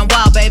on it, I'm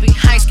wild, baby.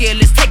 I ain't scared,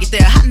 let's take it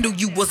there. I knew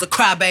you was a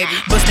cry, baby.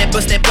 Bust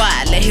that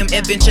wide. Let him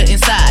adventure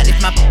inside. If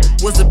my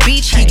was a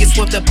beach, he get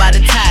swept up by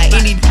the tide.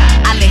 Any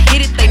I let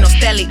hit it, they know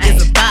Stally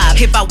is a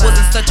vibe. If I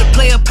wasn't such a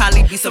player,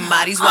 probably be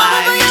somebody's wife.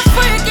 I'ma be a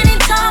freak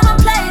anytime I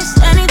place,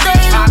 any day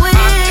of the week.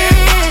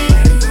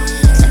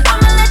 So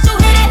I'ma let you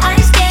hit it, I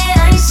ain't scared,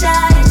 I ain't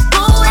shy. Just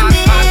go with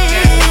me.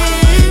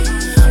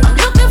 I'm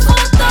looking for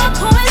a thug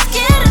who ain't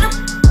scared of the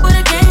with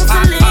a game to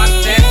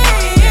lead.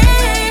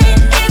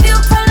 If you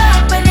pull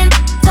up and then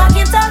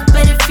talk,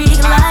 better feel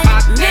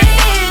like me.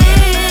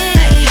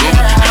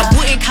 I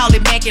wouldn't call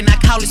it macking, I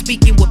call it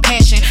speaking with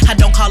passion. I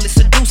don't call it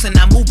seducing,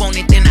 I move on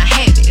it, then I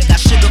have it. Got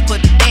sugar for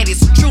the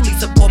daddies who truly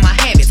support my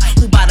habits.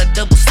 Who buy the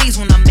double C's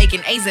when I'm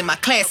making A's in my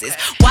classes?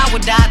 Why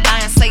would I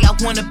lie and say I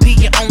wanna be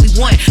your only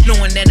one?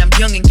 Knowing that I'm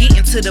young and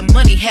getting to the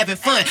money, having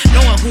fun.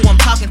 Knowing who I'm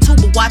talking to,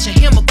 but watching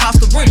him across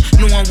the room.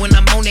 Knowing when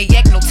I'm on that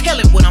yak, no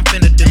telling what I'm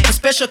finna do. A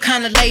special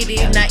kind of lady,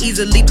 not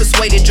easily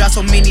persuaded. Drop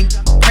so many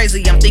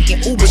crazy, I'm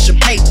thinking Uber should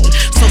pay me.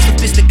 So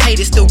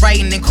sophisticated, still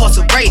writing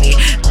incarcerated.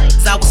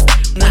 I was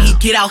when he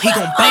get out, he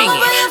gon' bang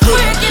it.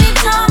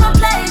 Anytime I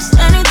place,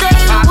 any day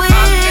of the week.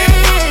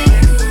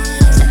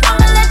 So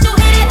I'ma let you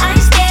hit it, I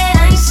ain't scared,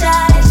 I ain't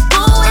shy. Just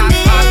go with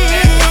me.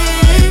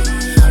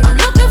 I'm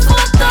looking for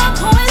a thug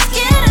who ain't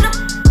scared of the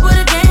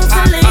with a game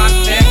to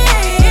lead.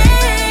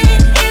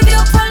 If you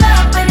pull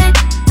up and then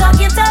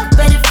talk,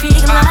 better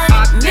feel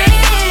like me.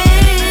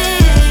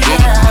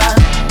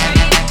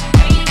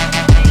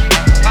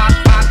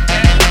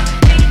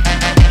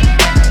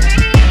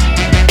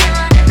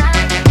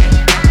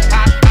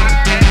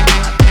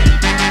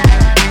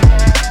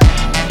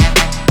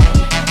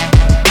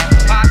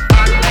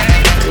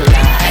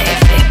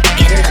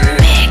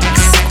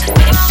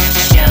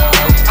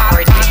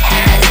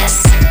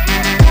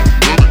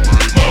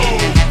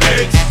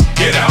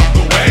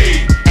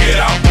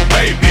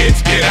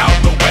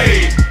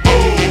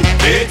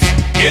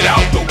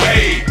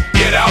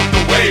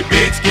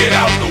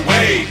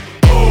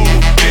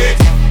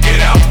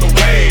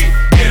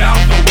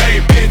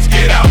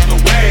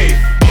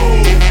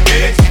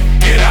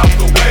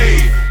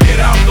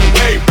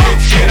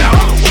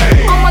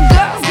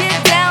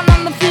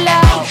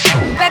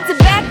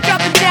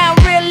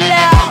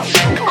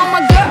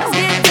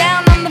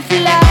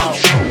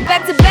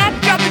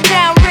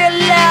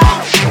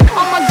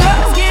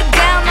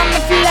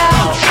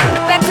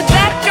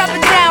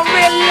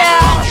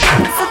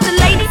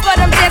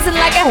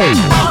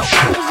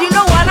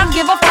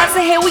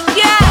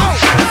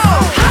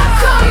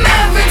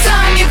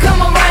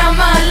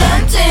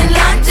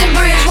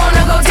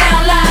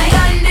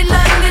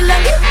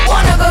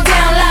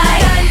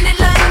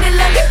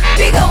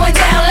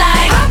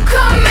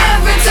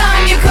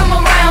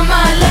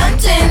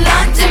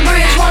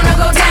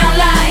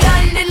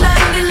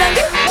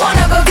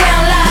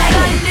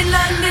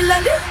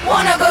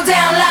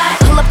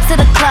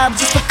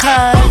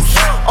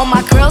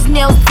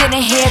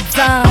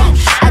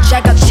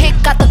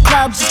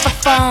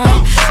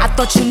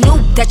 Thought you knew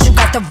that you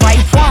got the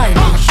right one.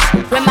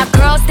 When my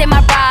girls, they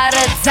my ride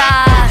or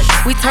die.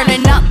 We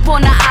turning up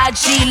on the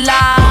IG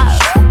live.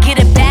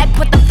 Get it back,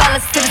 put the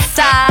fellas to the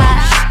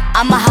side.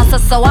 I'm a hustler,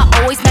 so I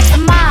always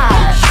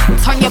maximize.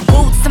 Turn your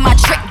boots to my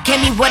trick, give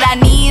me what I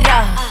need.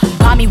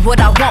 Buy me what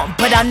I want,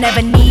 but I'll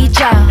never need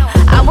ya.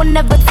 I will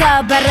never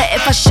tell better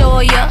if I show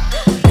ya.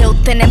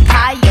 Built an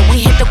empire, we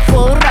hit the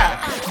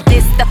quota.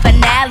 This the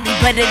finale,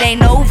 but it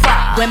ain't over.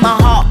 With my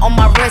heart on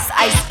my wrist,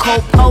 ice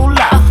cold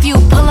polar. A few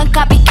pulling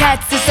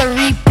copycats, it's a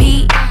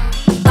repeat.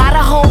 Buy the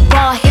whole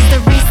bar, here's the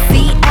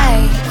receipt.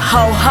 Ay.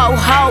 Ho, ho,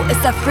 ho,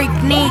 it's a freak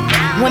neat.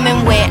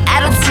 Women wear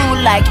attitude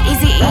like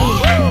Eazy-E.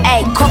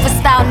 Ay, corporate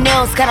style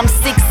nails, got them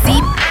 6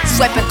 deep.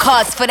 Swiping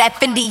cards for that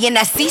Fendi and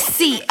that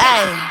CC.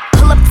 Ay.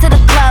 Pull up to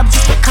the club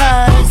just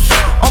because.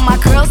 All my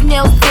girls'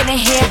 nails getting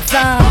hair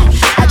done.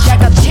 I drag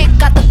a chick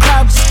out the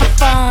club just for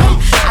fun.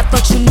 I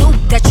thought you knew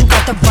that you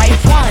got the right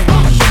one.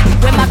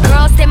 When my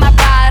girls, they my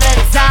ride or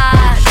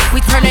die.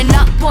 We turning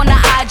up on the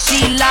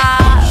IG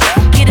live.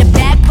 Get it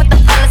back, put the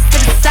fellas to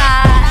the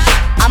side.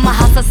 I'm a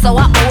hustler, so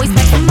I always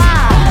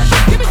maximize.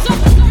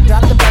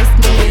 Drop the bass,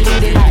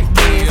 move it like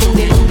this.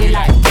 Move it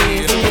like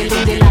this.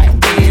 Move it like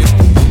this.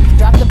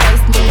 Drop the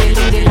bass,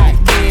 move it like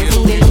this.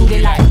 Move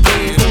it like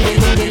this.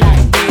 Move it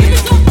like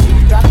this.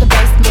 Drop the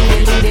bass,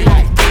 move it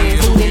like this.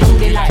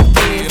 Move it like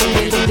this.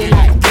 Move it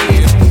like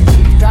this.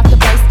 Drop the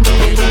bass,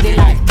 move it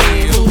like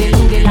this. Move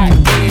it like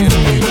this.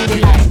 Move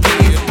it like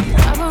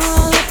this.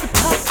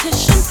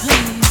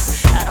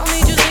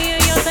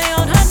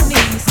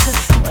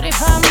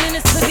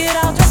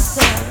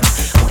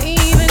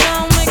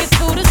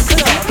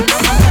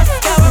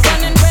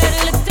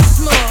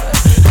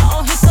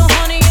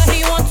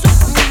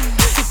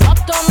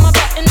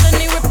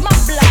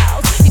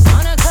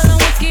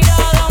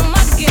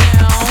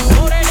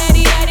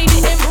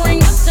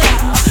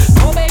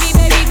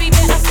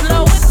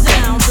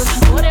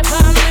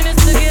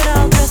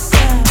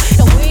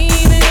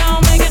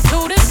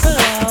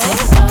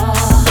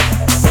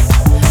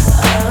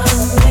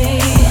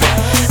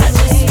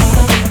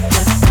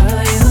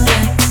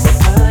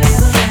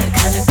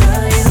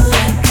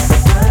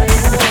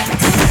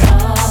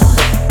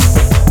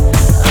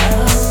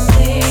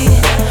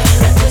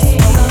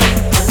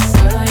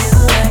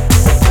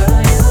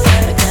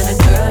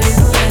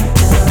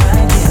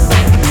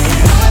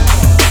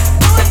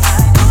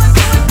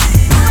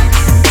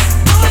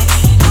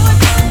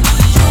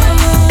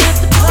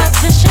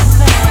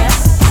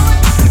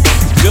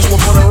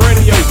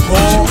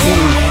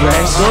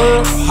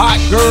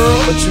 girl.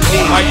 What you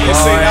need, like they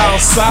say down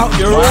south,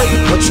 you ready?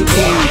 What you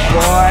need,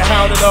 boy?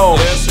 Count it on.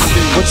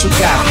 What you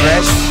got,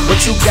 fresh? What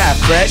you got,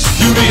 fresh?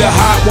 You need a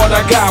hot one,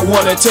 I got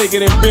one, and take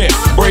it and bend.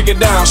 Break it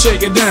down,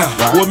 shake it down,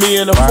 with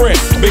me and a friend.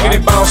 Bigger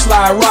than bounce,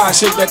 slide, ride,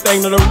 shake that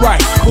thing to the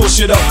right.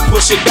 Push it up,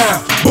 push it down,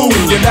 boom,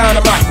 you're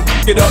dynamite.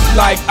 Get up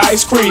like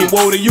ice cream,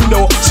 whoa, do you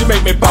know? She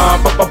make me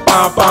bomb, bomb,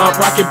 bomb, bomb,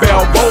 Rocky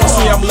Balboa.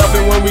 See, I'm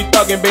loving when we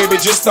thuggin', baby,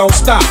 just don't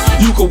stop.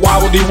 You can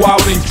wobble-dee, drop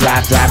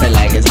it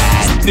like it's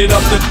hot. Get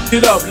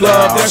up,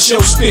 love, that's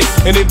your stick.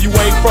 And if you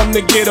ain't from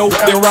the ghetto,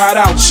 then ride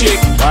out, chick.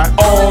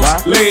 Arms,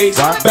 legs,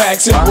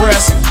 backs, and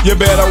breasts. You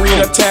better read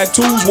her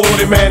tattoos, whoa,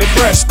 they man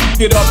impressed.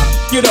 Get up,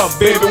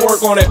 baby,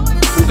 work on it.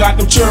 We got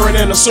them churrin'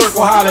 in a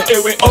circle, hollering,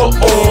 every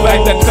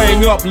back that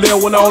thing up, Lil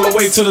went all the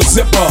way to the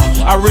zipper.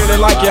 I really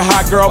like your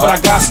hot girl, but I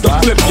got to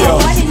flip you.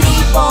 What you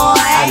need, boy?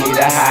 I need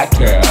a hot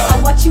girl.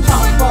 What you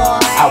want, boy?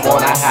 I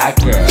want a hot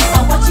girl.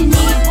 What you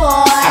need,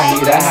 boy? I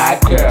need a hot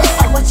girl.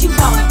 What you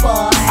want,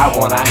 boy? I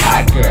want a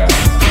hot girl.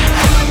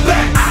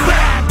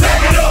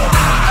 Back it up.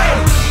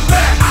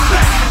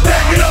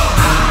 Back it up.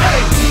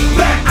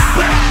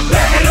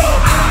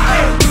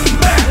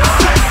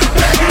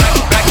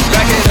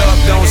 Back it up,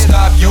 don't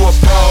stop, you a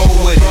pro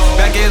with it.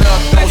 Back it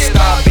up, don't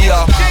stop, be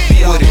a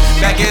with it.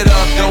 Back it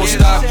up, don't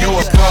stop, you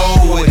a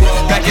pro with it.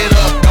 Back it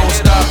up, don't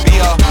stop, be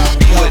a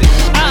with it.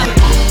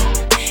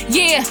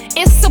 Yeah,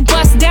 it's a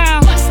bust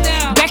down.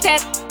 Back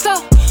that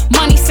up,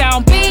 money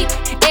sound big.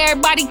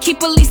 Everybody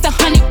keep at least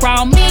 100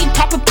 round me.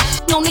 Pop a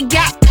on the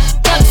yacht,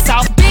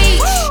 South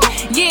Beach.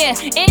 Yeah,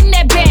 in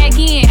that bag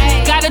in.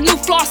 Got a new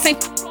floss, ain't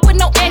with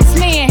no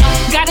X-Men.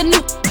 Got a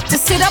new to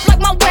sit up like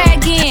my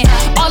wagon.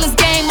 All this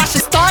game, I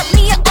should start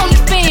me an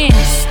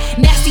OnlyFans.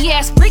 Nasty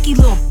ass, freaky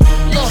little.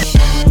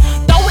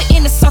 Throw it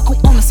in the circle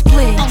on the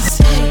split.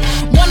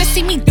 Wanna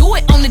see me do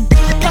it on the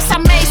plus I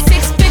made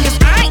 6 figures.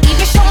 I ain't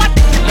even show my.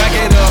 Back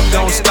it up,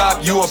 don't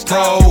stop, you a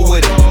pro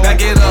with it.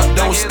 Back it up,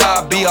 don't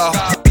stop, be a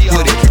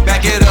with it.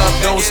 Back it up,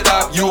 don't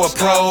stop, you a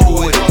pro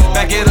with it.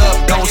 Back it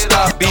up, don't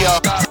stop, be a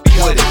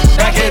with it.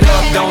 Back it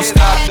up, don't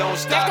stop.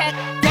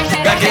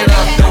 Back it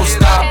up, don't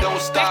stop.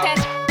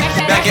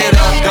 Back it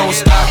up, don't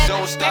stop.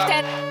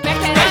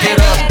 Back it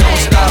up, don't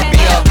stop, be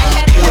a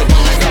with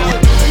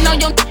it. No,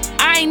 yo,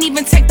 I ain't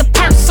even take the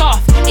purse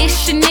off. It's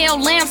Chanel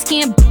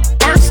lambskin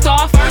burst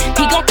off.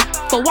 He gon'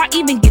 before I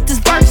even get this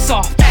verse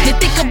off. Then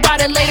think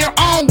about it later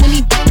on when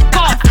he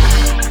off.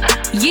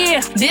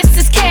 Yeah, this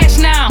is cash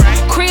now.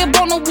 Crib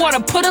on the water,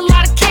 put a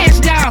lot of cash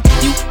down.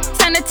 You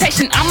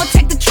sanitation, I'ma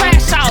take the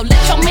trash out.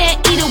 Let your man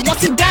eat it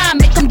once he die,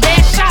 make him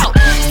dash out.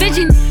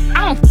 Stingy,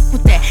 I don't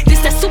with that. This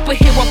that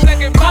superhero,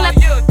 call it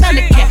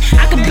Thundercat.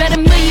 I could bet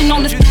 $1 million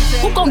on this.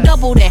 Who gon'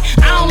 double that?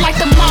 I don't like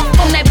the mouth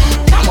on that.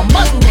 I'ma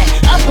muzzle that.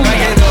 Up on Back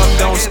that. it up,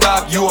 don't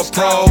stop, you a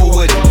pro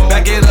with it.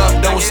 Back it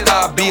up, don't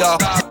stop, be a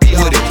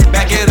with it.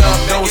 Back it up,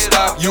 don't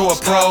stop, you a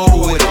pro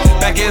with it.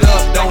 Back it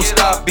up, don't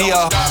stop, be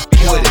a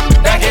with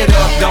it. Back it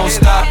up, don't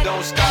stop.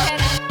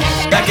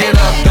 Back it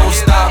up, don't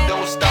stop.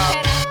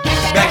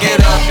 Back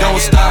it up, don't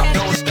stop.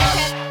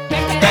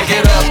 Back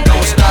it up,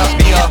 don't stop,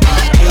 be a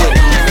with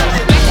it.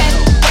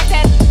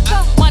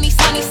 Money,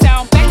 sunny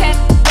sound. Back that.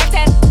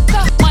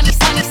 Money,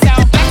 sunny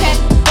sound. Back that.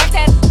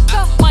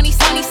 Money,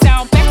 sunny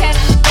sound. Back that.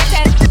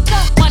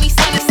 Money,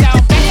 sunny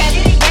sound. Back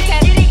that.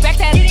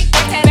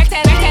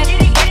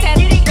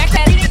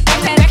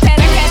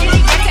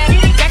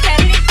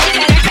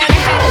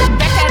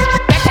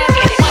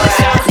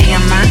 See,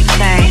 I'm my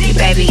thing,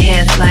 baby,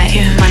 head like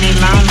money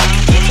long,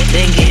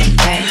 then get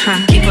paid.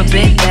 Keep a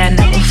big bag,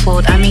 never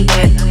fooled. I mean,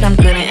 good, I'm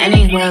good in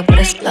anywhere, but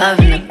it's love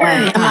in the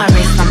way. In my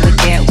wrist, I'm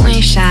baguette, we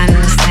ain't shining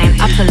the same.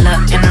 I pull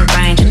up in the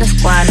range, and the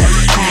squad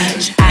never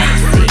change. I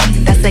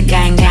see, that's a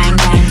gang.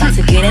 About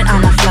to get it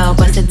on the floor,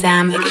 bust it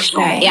down, make it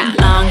straight. Yeah,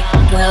 long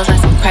wheels like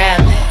some crab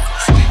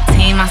legs.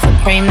 Team, I'm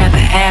supreme, never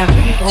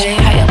average.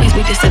 I always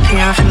be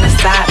disappearing from the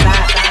side.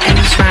 And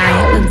you trying,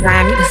 you the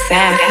grime, you the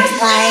savage. That's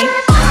right.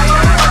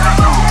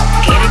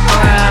 Get it,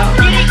 girl.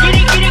 Get it,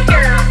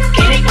 girl.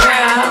 Get it,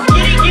 girl.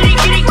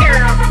 Get it,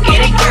 girl.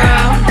 Get it,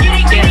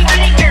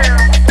 girl.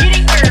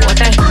 What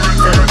that do?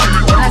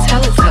 What I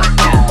tell it to?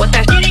 What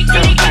that do? What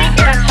I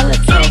tell it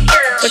to?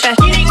 What that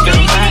do?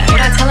 What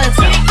I tell it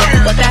to?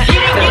 What that do?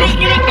 What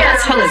I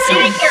tell it to?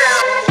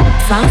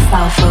 Some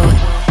soul food,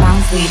 some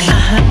sweetie,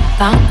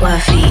 some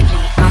fluffy,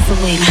 some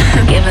sweetie.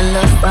 Give a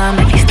little some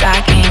if you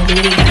start getting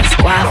greedy. Got a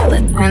squad full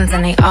of twins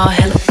and they all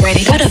hella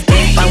pretty. What a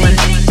big boy and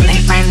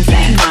they friends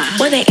at?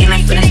 Where they aim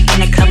like for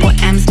spend a couple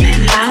M's,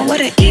 man.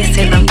 What a East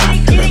to the pop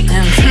to the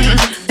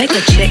limbs. Make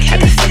a chick have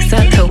to fix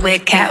up to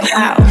wig cat.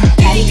 Wow.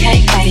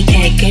 Patty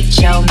cake, get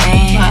your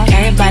man.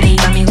 Everybody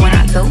on me when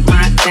I do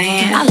my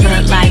dance. I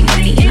look like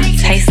money and I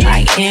taste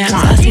like yams.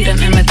 I see them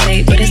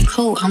imitate, but it's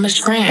cool, I'm a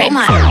trend. Hold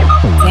my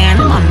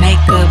damn, my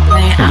makeup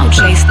plan. I don't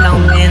chase no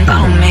men,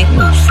 I don't make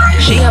no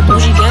sense. She a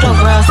bougie ghetto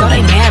girl, so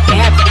they mad.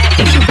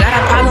 If you got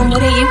a problem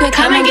with it, you can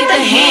come and get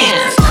the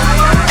hands.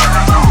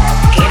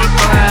 Get it,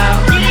 girl.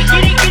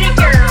 Get it,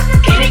 girl.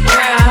 Get it,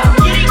 girl.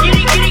 Get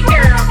it,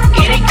 girl.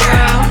 Get it,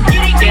 girl.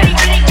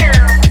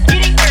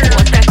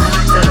 What that do?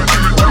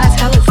 What I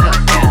tell it to?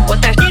 What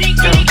that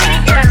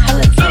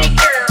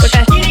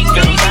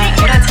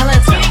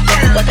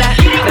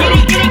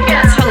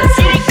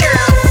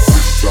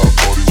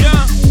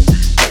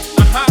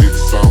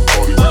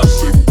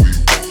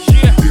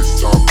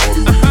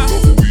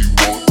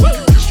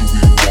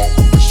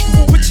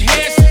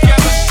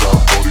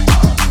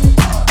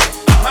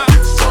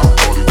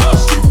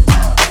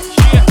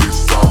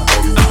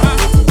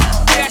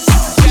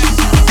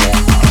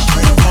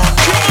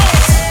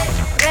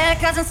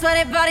got some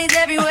sweaty bodies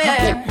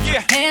everywhere.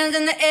 Hands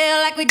in the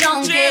air like we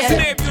don't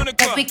care.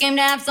 Cause we came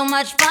to have so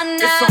much fun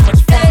now.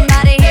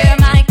 Everybody here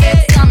might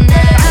get some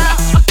now.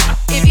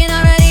 If you're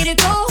not ready to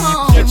go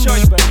home,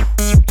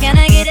 can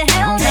I get a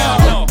hell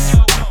no?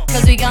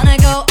 Cause we gonna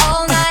go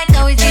all night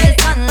till we see the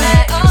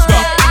sunlight. All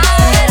night.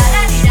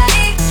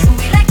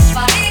 We like to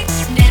party,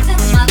 dancing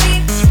with my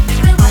lead,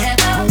 doing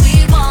whatever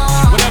we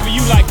want. Whatever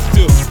you like to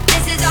do.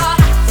 This is our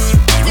house,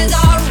 this is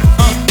our room,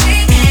 and we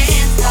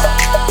can't stop,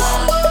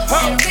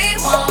 and we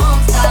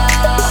won't stop.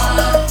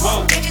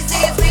 Can't you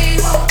see it's we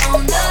who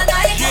own the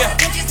night?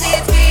 Can't you see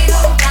it's we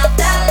who got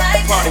that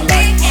light? Party We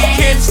like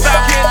can't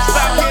stop,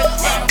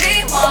 and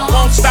we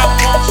won't stop.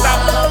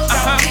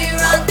 We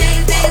run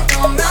things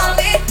don't run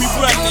me.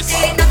 Don't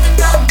take nothing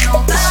from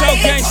nobody. It's so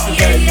gangsta,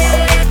 baby.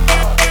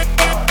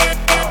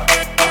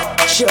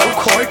 Joe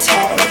Cortez.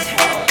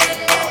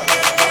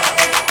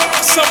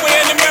 Somewhere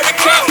in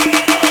America,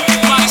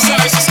 Miley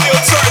Cyrus is still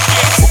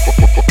twerking.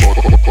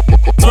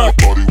 Twerk.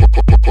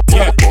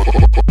 Yeah.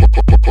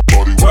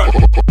 Twerk.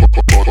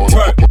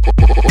 Twerk.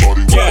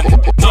 Yeah.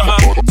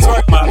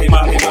 Twerk, Molly,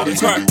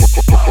 twerk.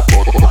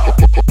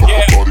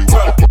 Yeah. Twerk.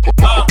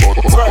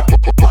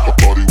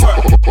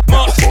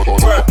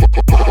 Twerk.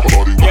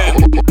 Twerk. Yeah.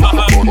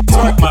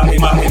 Twerk, Molly,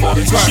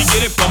 twerk. She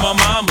get it from her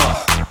mama.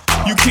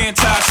 You can't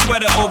tie a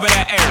sweater over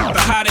that air.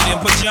 The hotter than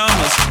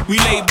pajamas. We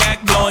lay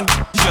back blowing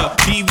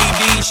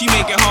DVD. She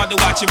make it hard to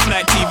watch a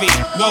flat TV.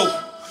 Whoa,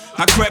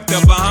 I crept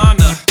up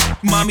behind her.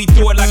 Mommy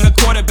threw it like a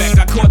quarterback.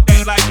 I caught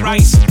that like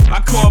rice. I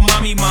called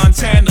Mommy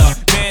Montana.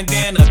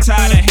 Bandana,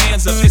 tie the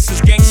hands up. This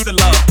is gangsta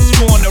love.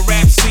 Pouring the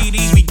rap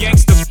CD, we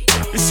gangsta.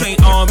 This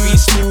ain't R&B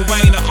smooth,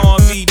 I ain't an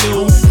R&B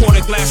dude. Poured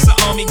a glass of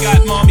Army,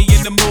 got Mommy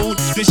in the mood.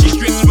 Then she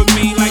strips with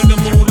me like the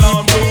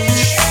Moulin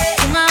Rouge.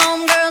 My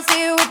homegirls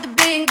here with the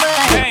big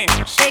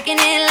butt, shaking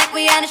it like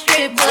we at a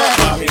strip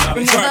club.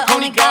 Remember,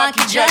 only God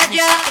can judge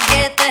ya.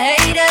 Forget the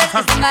haters,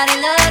 cause somebody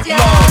loves ya.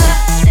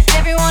 And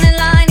everyone in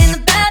line in the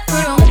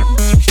bathroom,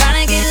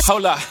 trying to get us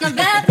in the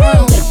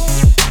bathroom.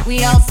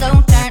 We all so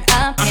turned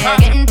up, yeah,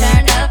 getting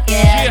turned up,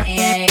 yeah. We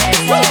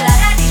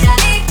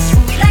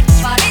like to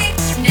party,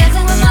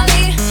 dancing with my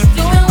lead,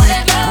 doing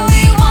whatever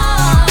we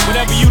want.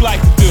 Whatever you like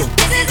to do.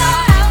 This is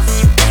our house,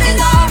 this is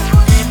our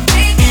room, and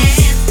we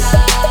can't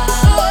stop.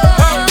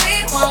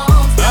 We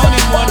won't stop. I don't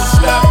even want to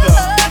stop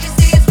though. Can't you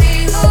see it's we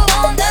who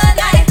own the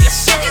night?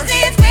 Can't you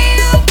see it's we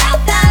who got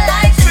that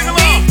light?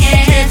 We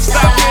can't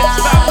stop,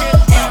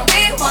 and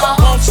we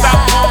won't stop.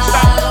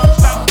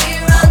 We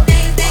run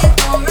things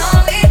don't run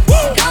me.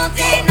 Don't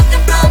take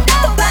nothing from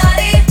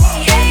nobody.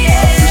 Yeah,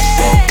 yeah.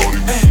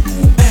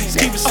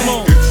 Keep it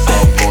smooth.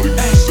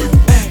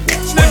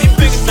 Snap your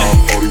fingers back.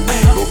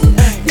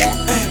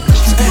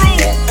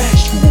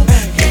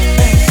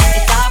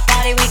 It's our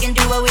party, we can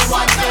do what we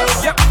want to.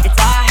 It's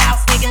our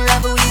house, we can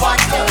love who we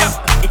want to.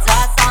 It's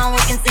our song,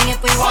 we can sing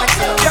if we want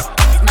to. It's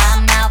my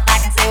mouth, I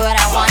can say what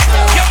I want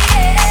to.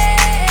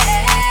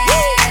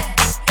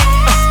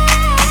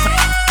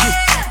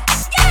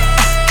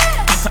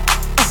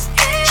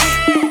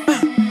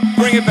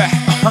 Bring it back.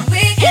 We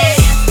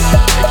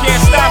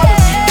can't stop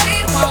us.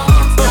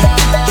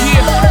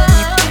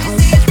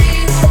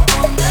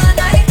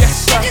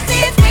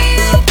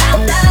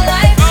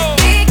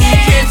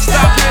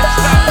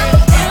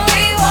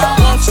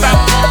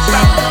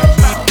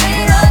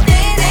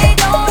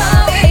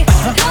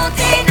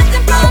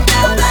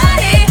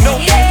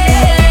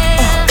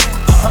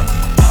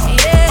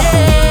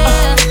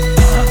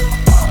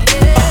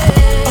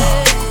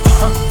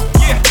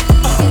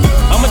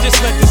 I'ma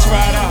just let this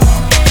ride out.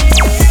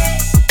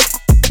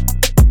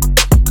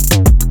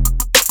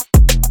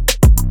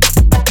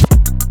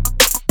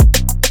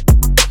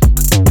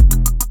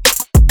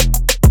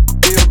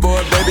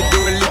 Billboard, baby, do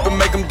a leap and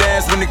make them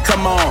dance when they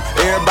come on.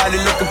 Everybody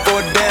looking for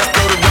a dance,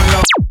 go to run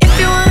on. If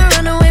you wanna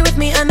run away with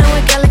me, I know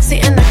a galaxy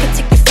and I can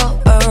take you for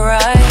a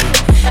ride.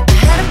 I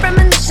had a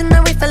premonition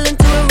that we fell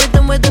into a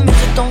rhythm where the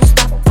music don't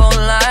stop for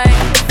life.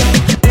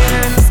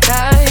 Glitter in the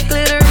sky,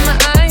 glitter in my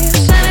eyes,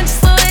 shining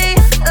just the way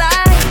you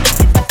like.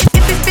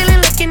 If you're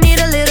feeling like you need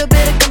a little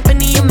bit of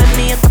company, you met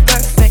me at the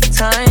perfect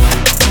time.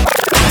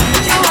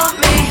 You want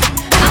me,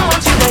 I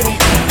want you, baby.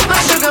 My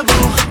sugar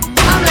boo,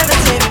 I'm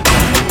levitating.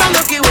 The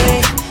Milky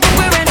Way,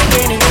 we're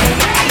renegading.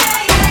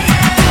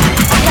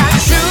 I got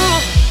you,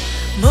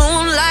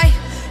 moonlight,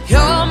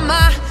 you're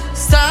my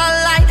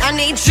starlight. I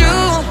need you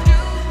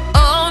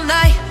all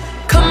night.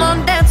 Come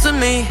on, dance with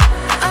me.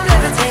 I'm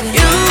levitating.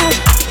 You,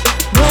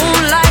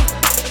 moonlight,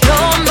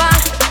 you're my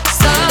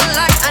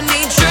starlight. I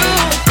need you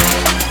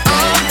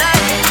all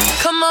night.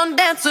 Come on,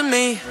 dance with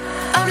me.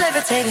 I'm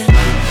levitating.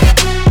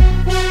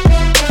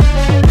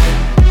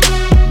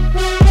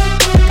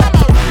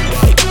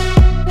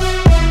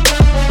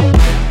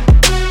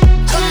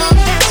 Come on,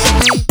 dance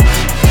with me.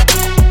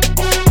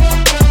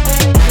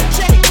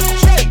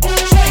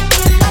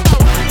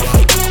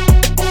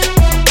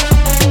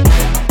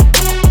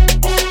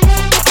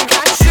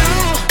 Got you,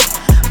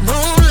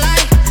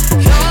 moonlight,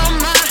 you're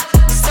my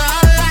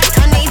starlight.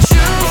 I need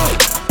you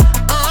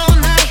all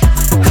night.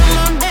 Come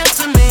on, dance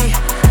with me.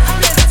 I'm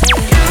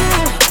levitating.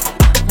 You,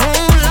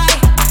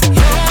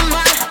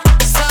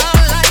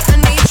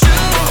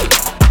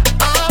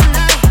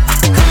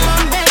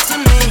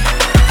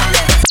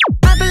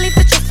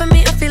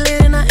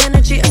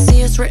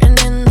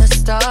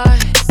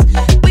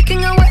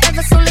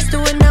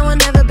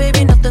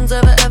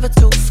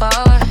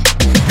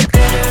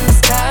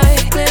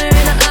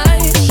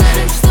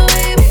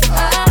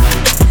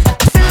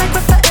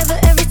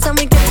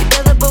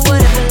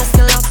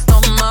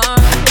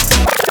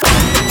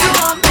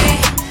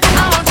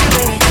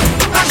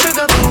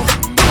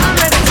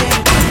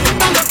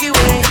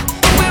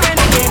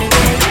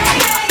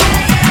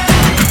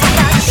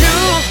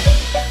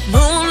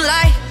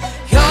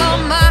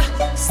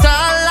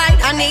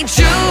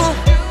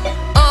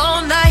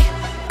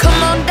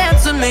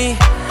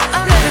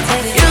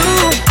 levitating. You,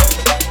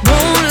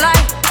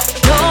 moonlight,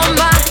 you're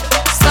my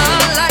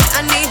starlight.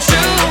 I need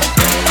you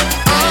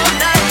all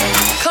night.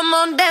 Come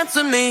on, dance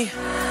with me.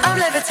 I'm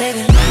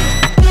levitating.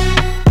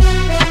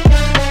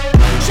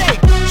 Shake,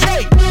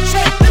 shake,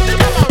 shake.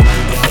 Come on.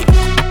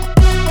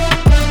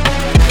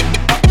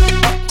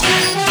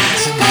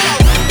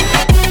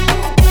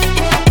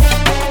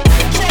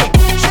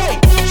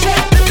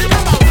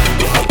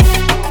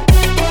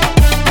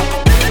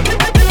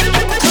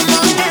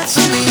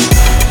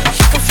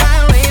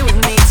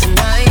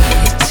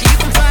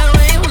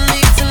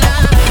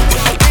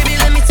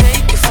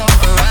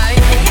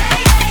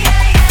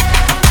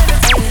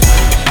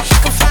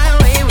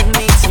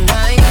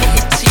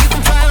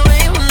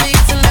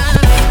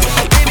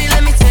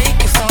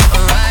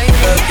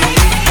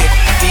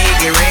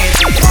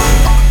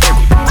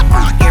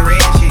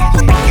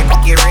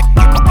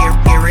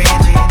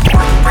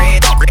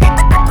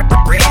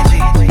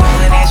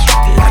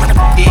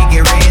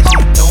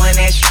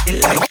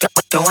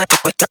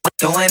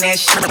 Doing that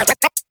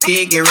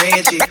shit, get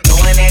Reggie.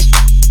 Doing that shit,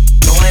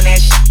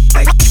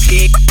 like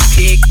get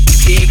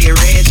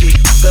Reggie.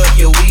 Up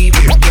your weave,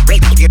 get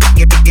Reggie.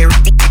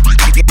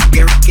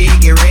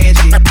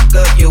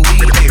 Up your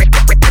weave,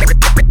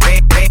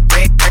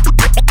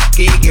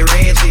 get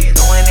Reggie.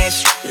 Doing that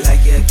shit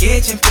like your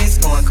kitchen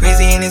fist, going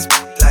crazy in this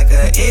like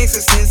an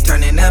exorcist.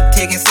 Turning up,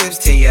 taking sips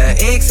till you're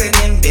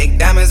exiting. Big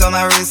diamonds on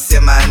my wrist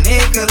and my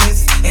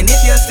necklace. And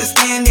if you're still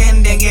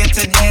standing, then get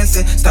to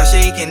dancing. Start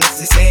shaking,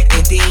 this is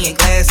empty in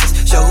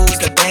glasses. Show who's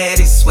the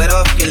baddest, sweat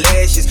off your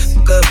lashes.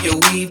 Hook up your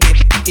weave,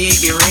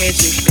 dig your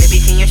Reggie. Baby,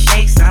 can you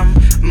shake some?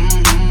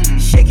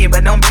 Shake it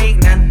but don't break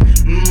none.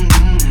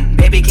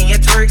 Baby, can you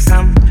twerk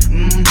some?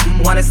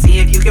 Wanna see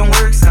if you can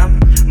work some?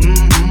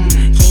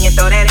 Can you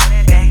throw that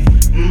back?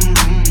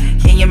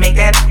 Can you make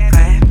that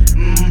clap?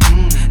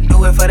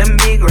 Do it for them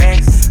big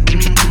racks.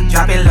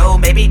 Drop it low,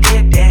 baby,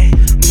 dip that.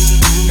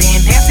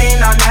 Been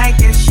dancing all night,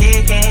 just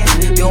shaking.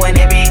 Doing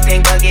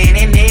everything but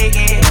getting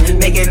naked.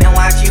 Making them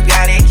watch you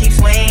got it, keep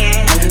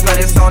swinging. But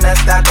it's on the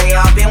stop, they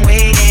all been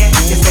waiting.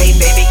 Just say,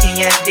 baby, can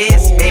you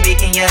this? Baby,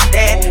 can you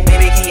that?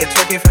 Baby, can you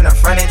twerk it from the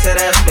front into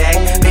the back?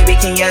 Baby,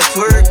 can you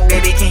twerk?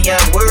 Baby, can you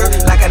work?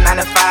 Like a 9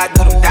 to 5,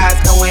 do them thighs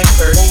going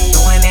first.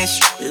 Doing that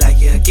shit like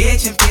your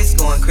kitchen fist,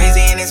 going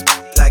crazy in this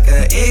like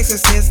an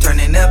exorcist.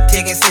 Turning up,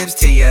 taking sips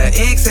till you're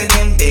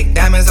exiting. Big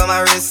diamonds on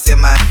my wrist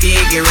and my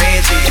get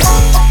Reggie.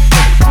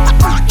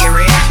 Get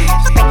Reggie.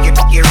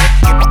 Get Reggie.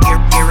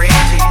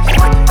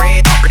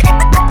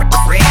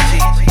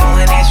 Reggie.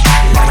 Doing that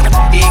shit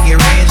like get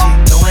Reggie.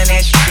 Doing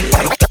that shit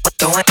like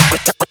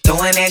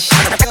doing that shit.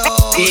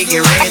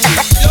 Get Reggie.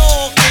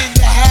 York in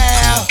the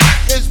house.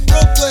 It's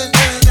Brooklyn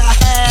in the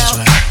house.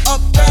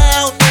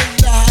 Uptown in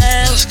the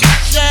house.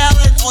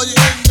 Charlotte, are you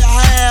in the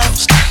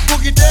house?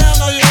 Boogie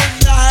down, are you in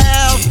the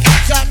house?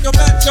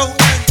 Sacramento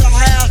in the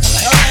house.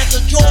 Atlanta,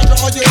 Georgia,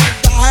 are you in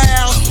the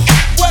house?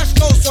 West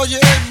Coast, are you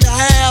in the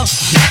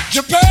house?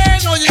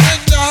 Japan, are you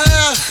in the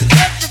house?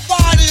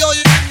 Everybody, are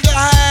you in the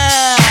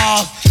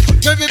house?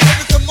 Baby,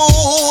 baby, come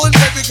on,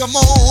 baby, come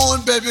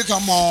on, baby,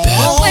 come on.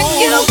 When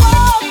you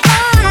walk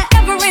by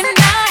every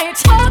night,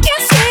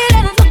 talking sweet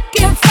and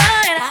looking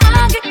fine,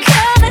 I get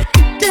kinda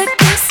deep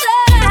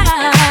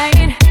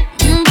inside.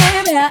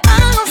 Baby,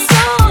 I'm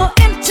so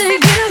into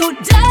you,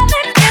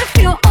 darling. If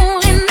you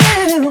only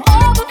knew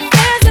all the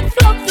things that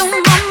flow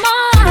through my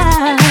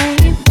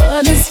mind,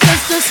 but it's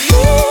just a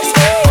sweet,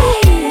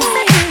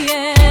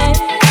 yeah.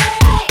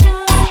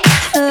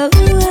 Oh, yeah.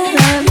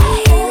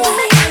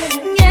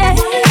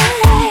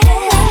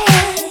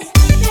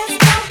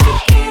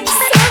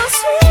 So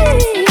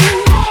sweet.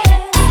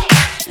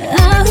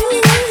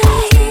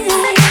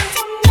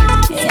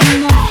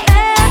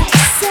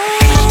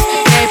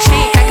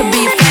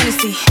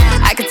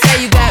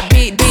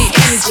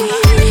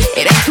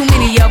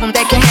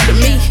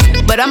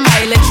 But I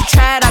might let you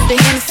try it off the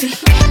Hennessy.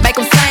 Make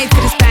them sing to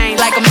this thing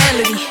like a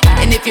melody.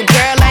 And if your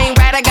girl ain't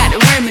right, I got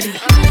the remedy.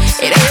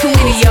 It ain't too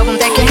many of them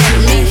that can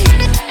handle me.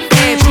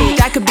 Bad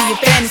chick, I could be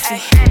your fantasy.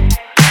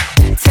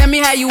 Tell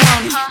me how you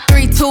want it.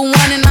 3, 2,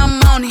 1 and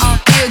I'm on it.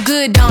 Feel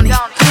good, don't it?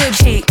 Good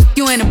chick,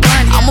 you in a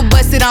bunny. I'ma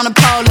bust it on the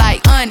pole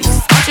like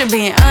honest. I'm just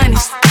being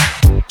honest.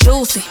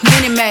 Juicy,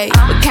 mini made,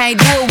 but can't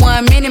do it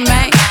 1 minute,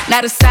 man.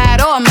 Not a side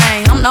or a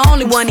main, I'm the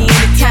only one he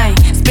entertain.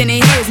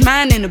 Spending his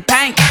mind in the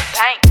bank.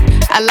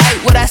 I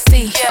like what I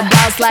see. A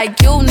boss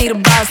like you need a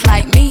boss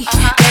like me.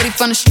 Daddy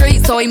from the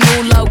street, so he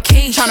move low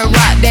key. Tryna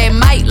rock that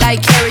mic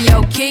like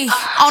karaoke.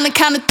 On the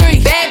count of 3,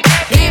 bad,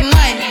 get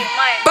money.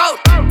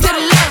 Broke to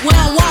the left, we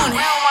don't want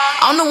it.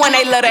 I'm the one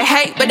they love to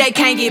hate, but they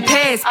can't get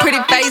past. Pretty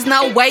face,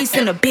 no waist,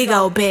 and a big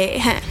old bag.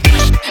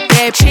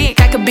 Bad chick,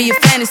 I could be a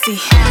fantasy.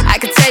 I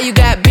could tell you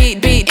got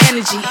big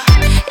energy.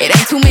 It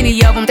ain't too many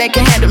of them that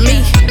can handle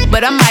me.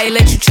 But I might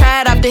let you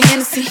try it off the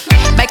Hennessy.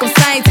 Make them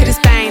sing to this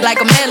thing like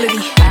a melody.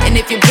 And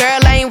if your girl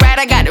ain't right,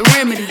 I got the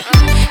remedy.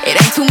 It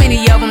ain't too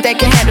many of them that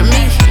can handle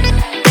me.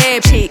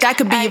 Bad chick, I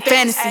could be your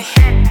fantasy.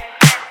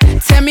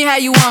 Tell me how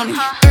you want it.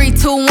 3,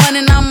 2, 1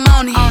 and I'm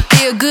on it.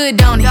 Feel good,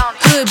 don't it?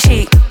 Good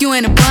chick, you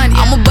in a bunny.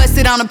 I'ma bust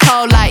it on the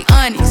pole like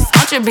honest.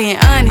 I'm just being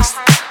honest.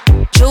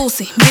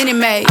 Juicy, mini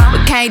made,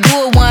 but can't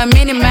do it 1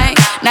 minute, man.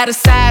 Not a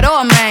side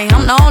or a main,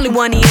 I'm the only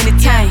one he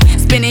entertain.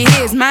 Spending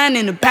his mind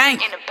in the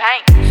bank.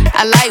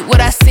 I like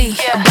what I see.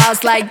 A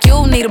boss like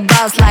you need a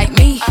boss like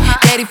me.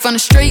 Daddy from the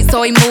street,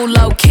 so he move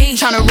low key.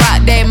 Tryna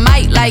rock that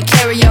mic like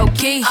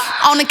karaoke.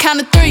 On the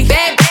count of 3,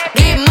 baby,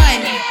 get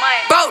money.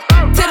 Broke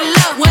to the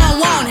left, we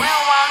don't want it.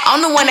 I'm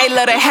the one they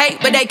love to hate,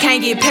 but they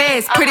can't get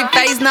past. Pretty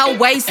face, no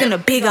waist, and a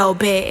big old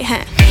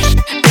bag.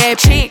 Bad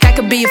chick, I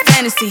could be a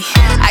fantasy.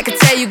 I could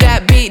tell you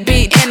got big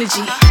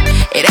energy.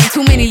 It ain't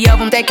too many of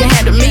them that can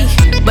handle me,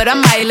 but I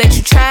might let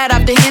you try it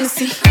off the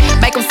Hennessy.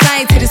 Make them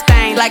sing to this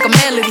thing like a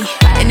melody.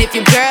 And if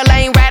your girl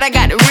ain't right, I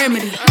got the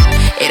remedy.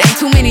 It ain't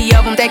too many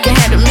of them that can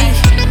handle me.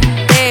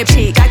 Bad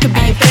chick, I could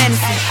be a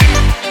fantasy.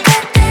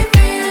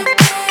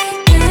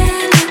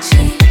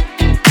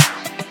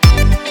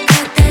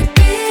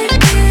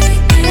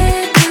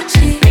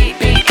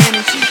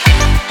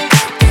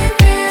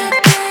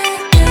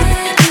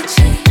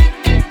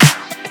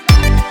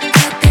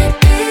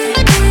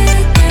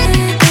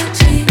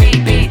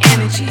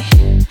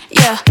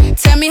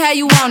 Tell me how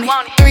you want it.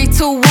 3,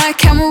 2, 1,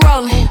 camera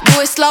rolling.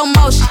 Do it slow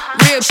motion.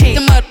 Real shit.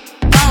 Them up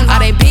on all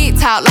they big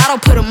talk. Lotto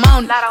put them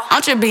on it.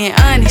 I'm just being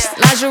honest.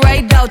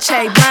 Lingerie,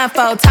 Dolce,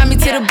 blindfold. Tie me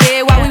to the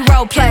bed while we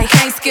role play.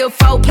 Can't skill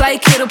folk play.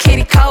 Kiddo,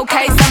 kitty, cold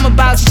case. I'm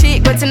about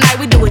shit, but tonight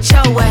we do it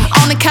your way.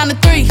 On the count of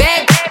 3,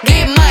 baby,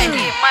 get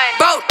money.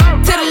 Broke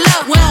to the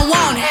left, we don't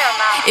want it.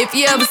 If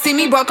you ever see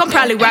me broke, I'm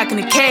probably rocking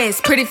the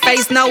cash. Pretty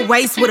face, no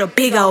waist, with a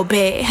big old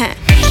bag.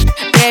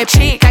 Bad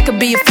chick, I could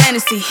be a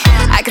fantasy.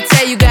 I could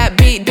tell you got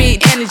big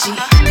energy.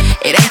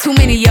 It ain't too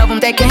many of them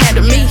that can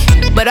handle me,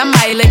 but I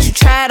might let you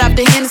try it off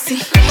the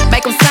Hennessy.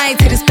 Make them sing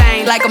to this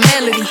thing like a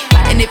melody.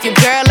 And if your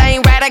girl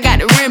ain't right, I got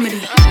the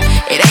remedy.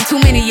 It ain't too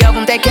many of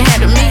them that can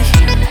handle me.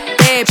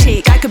 Bad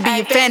chick, I could be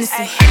a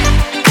fantasy.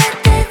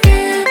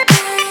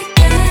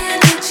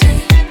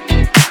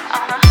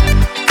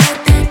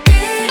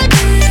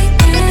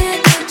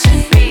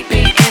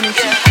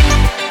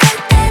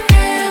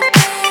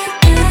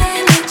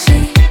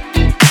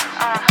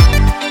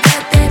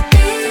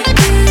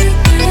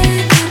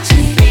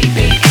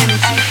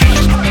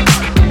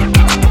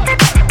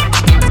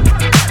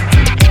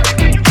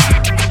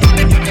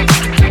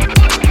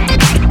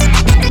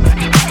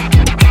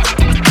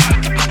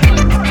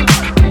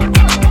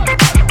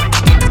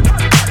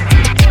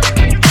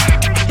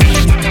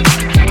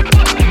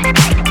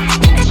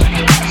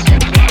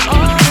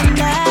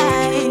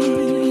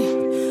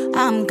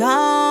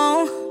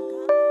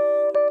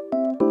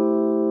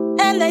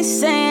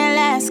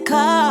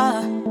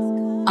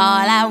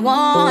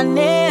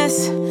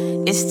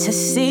 Is to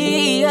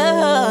see you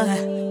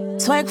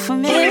twerk for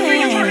me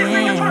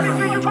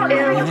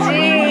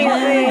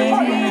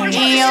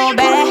in your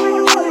bed,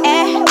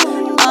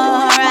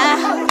 alright,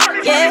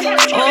 yeah,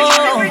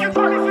 oh.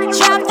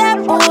 Drop that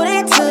booty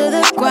to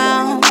the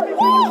ground,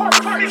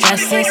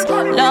 just as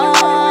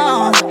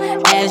long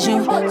as you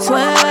twerk for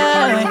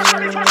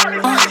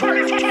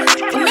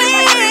me.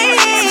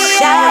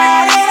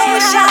 Shout it,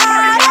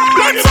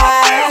 twerk,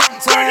 twerk,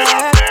 twerk,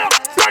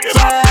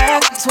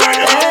 twerk.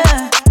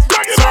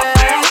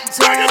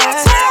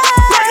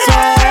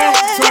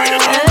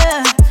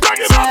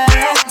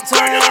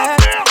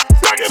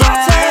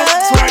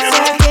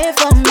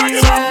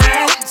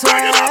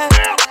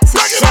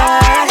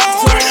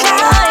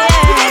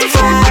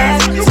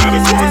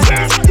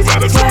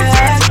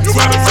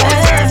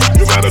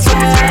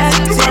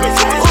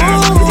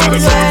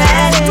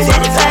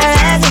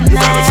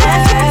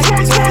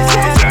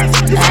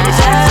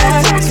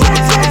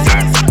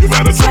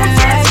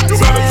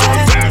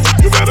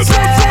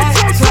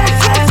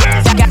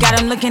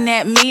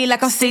 At me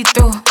like I'm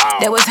see-through.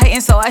 They was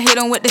hating, so I hit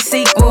them with the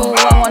sequel.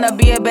 I wanna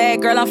be a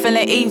bad girl, I'm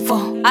feeling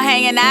evil. I'm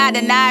hanging out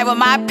tonight with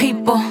my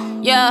people.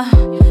 Yeah,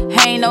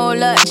 ain't no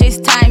luck,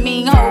 just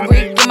timing. Whole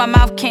brick in my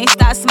mouth, can't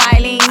stop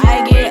smiling.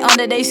 I get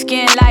under their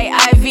skin like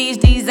IVs.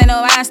 These ain't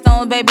no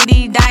rhinestones, baby,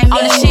 these diamonds.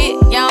 On the shit,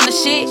 yeah, on the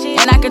shit.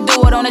 And I can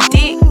do it on the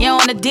dick, yeah,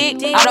 on the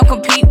dick. I don't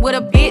compete with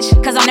a bitch,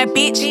 cause I'm that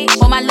bitch.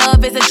 But my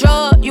love is a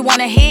drug, you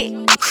wanna hit.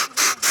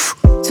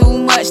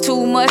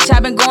 Too much,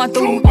 I've been going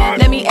through.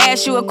 Let me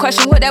ask you a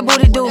question, what that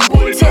booty do?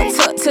 Tip,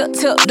 tip, tip,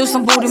 tip, do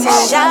some booty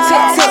moves. Tip,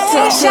 tip, tip,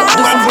 tip,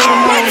 do some booty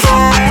moves.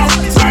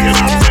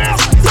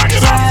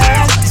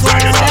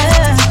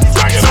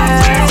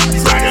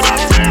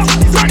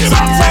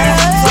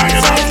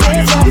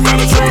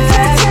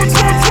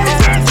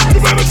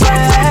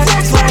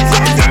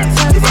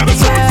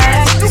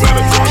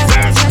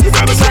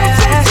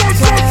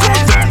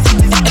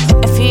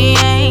 If he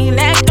ain't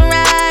acting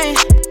right,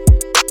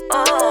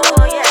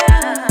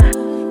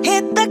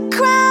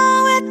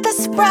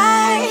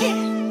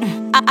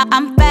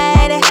 I'm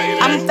faded,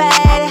 I'm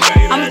faded,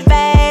 I'm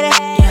faded.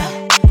 Yeah.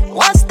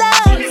 One step,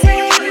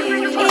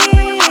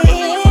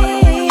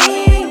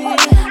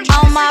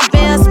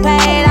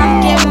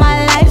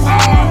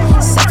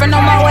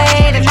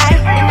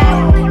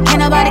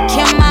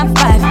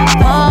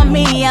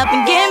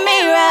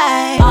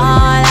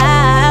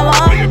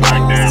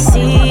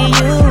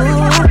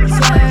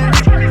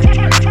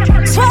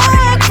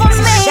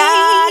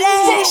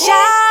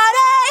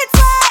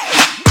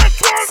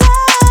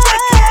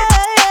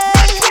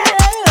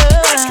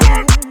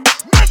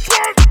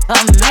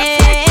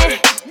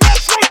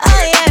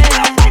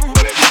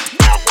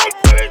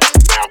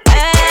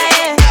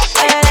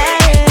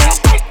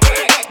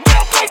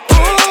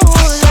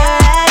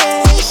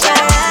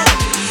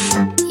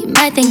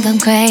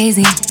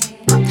 crazy,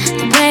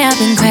 the way I've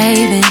been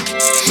craving.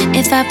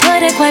 If I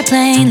put it quite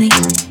plainly,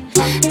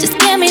 just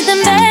give me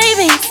them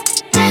babies.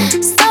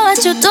 So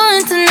what you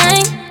doing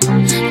tonight?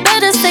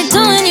 Better stay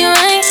doing you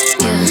right.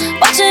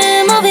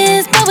 Watching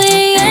movies, but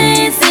we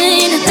ain't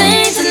seen a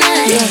thing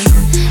tonight.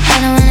 I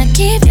don't wanna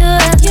keep you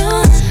up,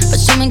 but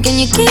show me, can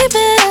you keep it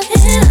up?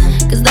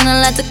 Cause then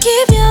I like to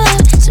keep you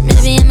up, so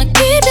maybe I'ma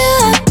keep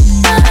you up.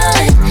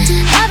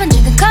 I've been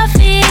drinking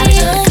coffee,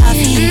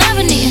 and I've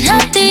been eating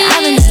healthy.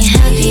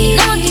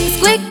 No one keeps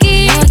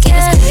squeaky,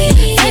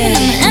 saving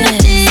up my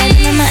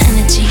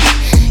energy.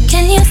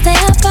 Can you stay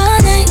up all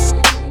night?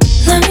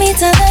 Love me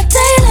till the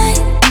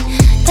daylight.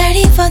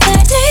 30 for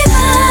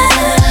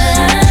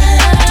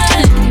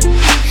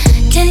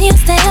 35. Can you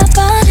stay up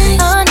all night?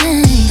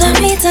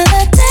 Love me till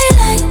the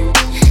daylight.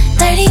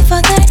 30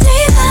 for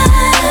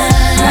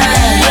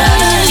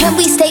 35. Can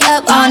we stay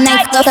up all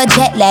night? Fuck a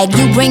jet lag.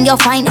 You bring your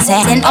finest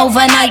hat and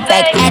overnight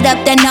back. Add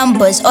up the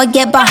numbers or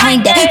get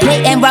behind that.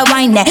 Play and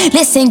rewind that.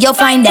 Listen, you'll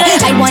find that.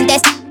 I want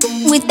that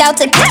without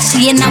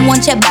Takashi, and I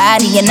want your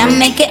body, and I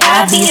make it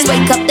obvious.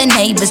 Wake up the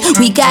neighbors,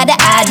 we got an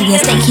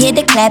audience. They hear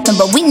the clapping,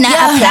 but we not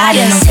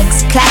applauding.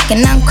 6 o'clock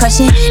and I'm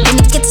crushing. Then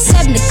it gets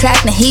 7 o'clock,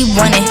 now he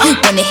running.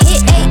 When it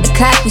hit 8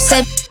 o'clock, we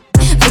said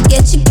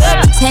forget your girl,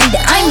 pretend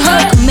that I'm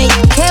her. Can make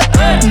it cap,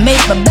 make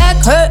my back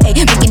hurt. Ay,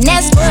 making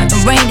that squirt,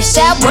 rain the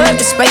shower,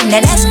 the spray,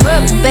 now that's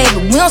squirt,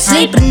 baby. We don't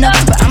sleep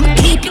enough, but I'ma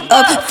keep you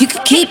up if you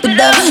can keep it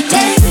up.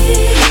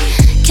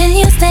 Can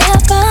you stay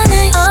up all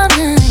night?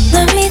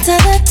 Love me till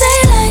the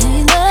daylight.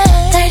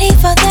 30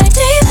 for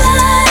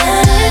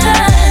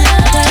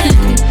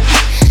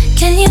 35.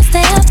 Can you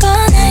stay up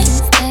all night?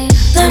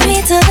 Love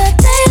me till the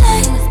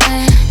daylight.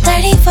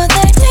 30 for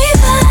 35.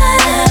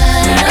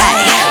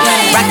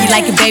 Rock you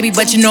like a baby,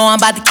 but you know I'm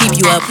about to keep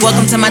you up.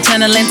 Welcome to my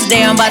channel, and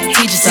today I'm about to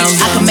teach you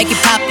something. I can make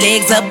it pop,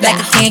 legs up like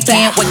a can.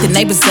 Wake the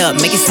neighbors up,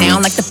 make it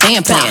sound like the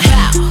band playing.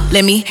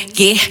 Let me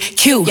get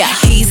cute.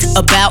 He's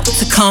about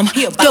to come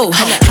through.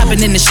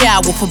 Hopping in the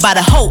shower for about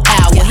a whole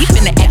hour. He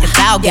finna act a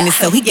dog in it,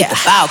 so he get the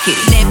foul kitty.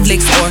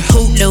 Netflix or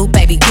Hulu,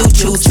 baby, you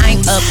choose. I'm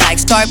up like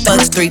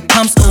Starbucks, 3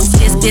 pumps, ooh.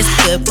 This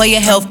good for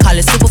your health, call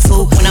it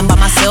superfood. When I'm by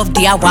myself,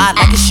 DIY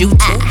like a shoe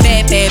too.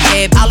 Bad,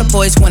 all the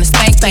boys wanna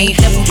spank.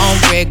 Never on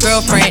red,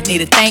 girlfriend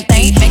need a thank.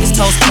 Vegas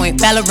Toast Point,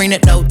 ballerina,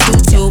 no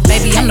tutu.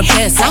 Baby, I'm the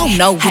best, I don't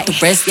know what the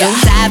rest do.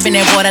 Dive in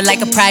that water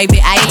like a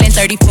private island.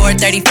 34,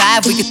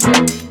 35, we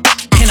could.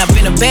 And I've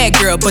been a bad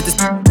girl, but this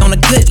on a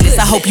good list.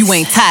 I hope you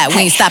ain't tired,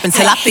 we ain't stopping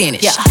till I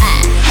finish.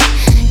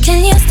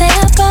 Can you stay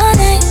up all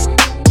night?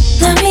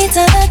 Love me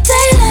till the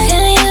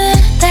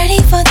daylight.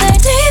 30 for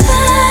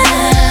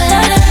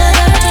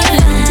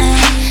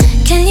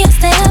 35. Can you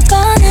stay up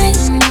all night?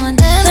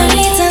 Love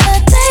me till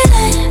the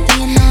daylight.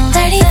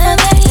 30 for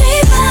 35.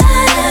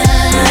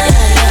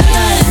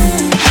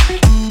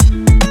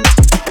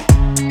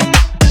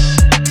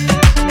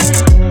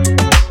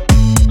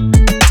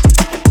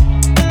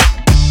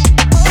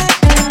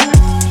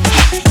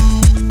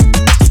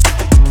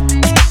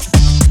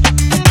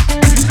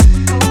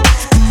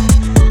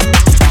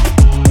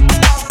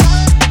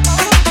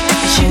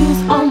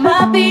 On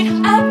my feet,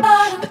 I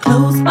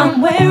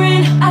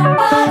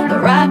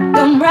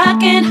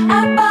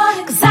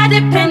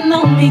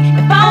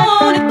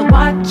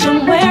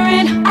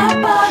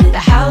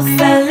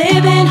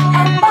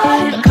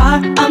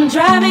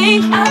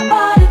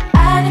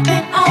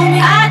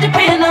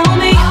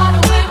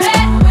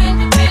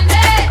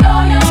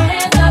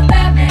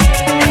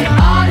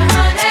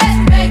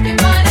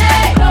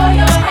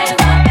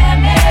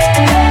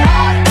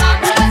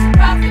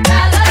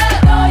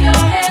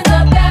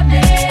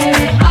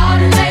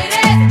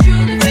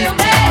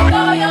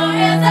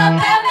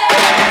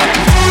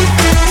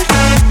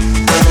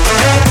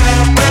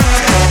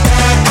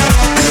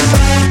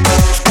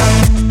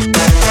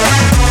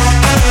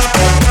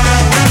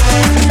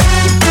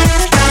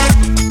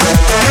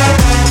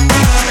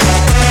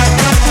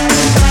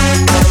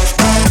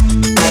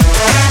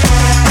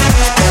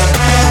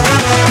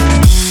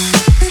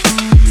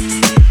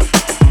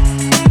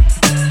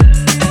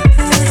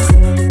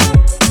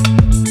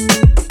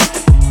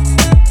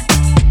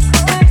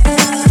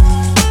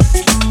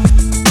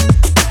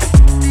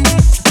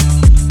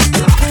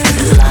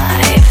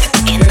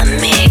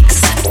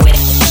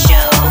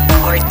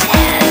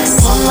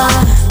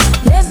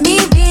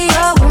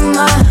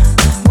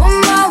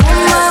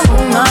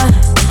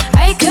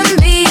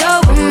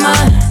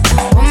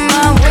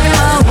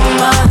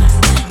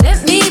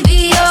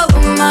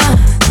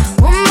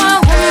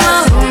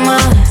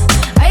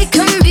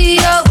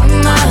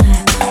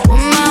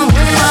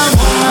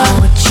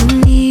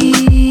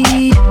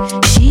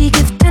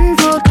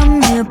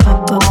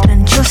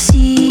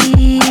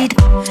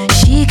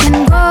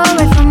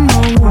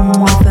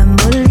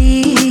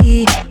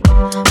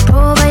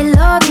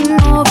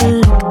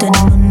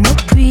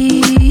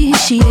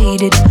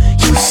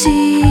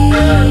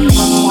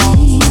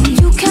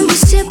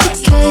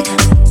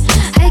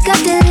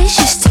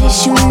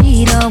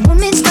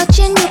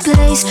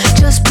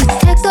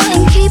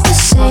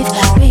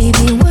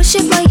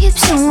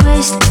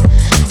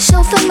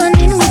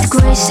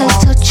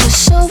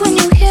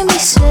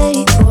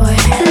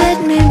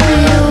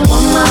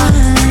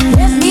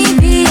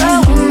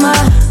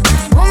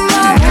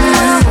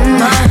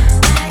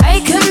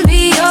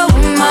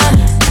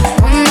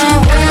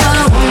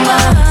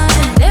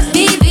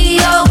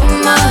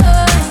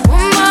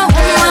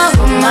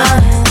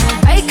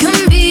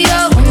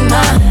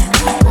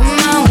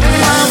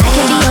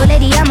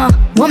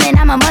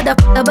I'm a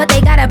motherfucker, but they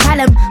got a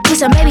problem. Put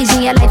some babies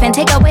in your life and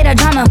take away the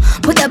drama.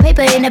 Put the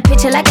paper in the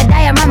picture like a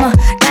diorama.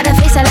 Gotta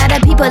face a lot of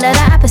people that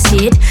are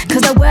opposite,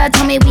 cause the world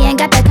told me we ain't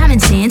got the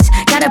common sense.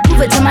 Gotta prove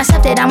it to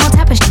myself that I'm on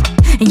top of shit.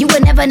 And you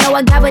would never know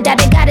a guy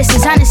without a goddess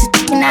is honest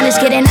and honest.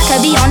 Kidding, I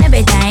could be on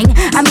everything.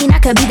 I mean, I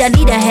could be the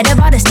leader, head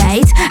of all the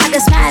states. I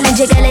could smile and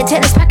jiggle it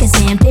till his pockets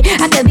empty.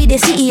 I could be the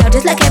CEO,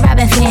 just like a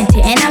Robin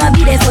Fenty. And I'ma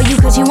be there for you,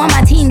 cause you on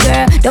my team,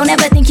 girl. Don't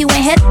ever think you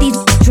ain't had these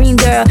dream,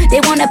 girl.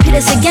 They wanna pit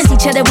us against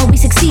each other when we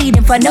succeed,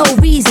 and for no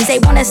reasons. They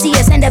wanna see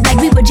us end up like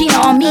we Regina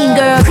or Mean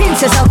Girl.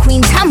 Princess or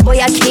queen, tomboy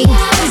or king.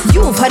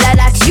 You've heard a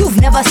lot you've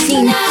never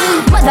seen.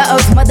 Mother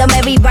Earth, Mother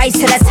Mary, rise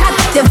to the top.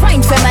 Divine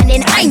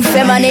feminine, I'm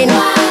feminine.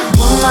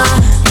 Woman,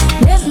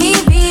 let me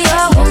be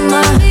a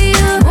woman.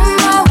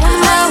 Woman,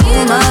 woman,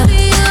 woman.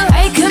 I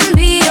can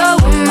be a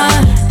woman.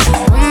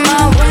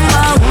 Woman,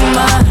 woman,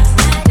 woman.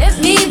 Let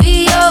me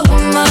be a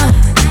woman.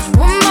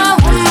 Woman,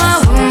 woman,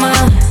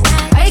 woman.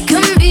 I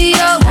can be a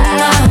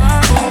woman.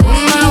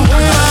 Woman,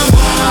 woman,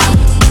 woman.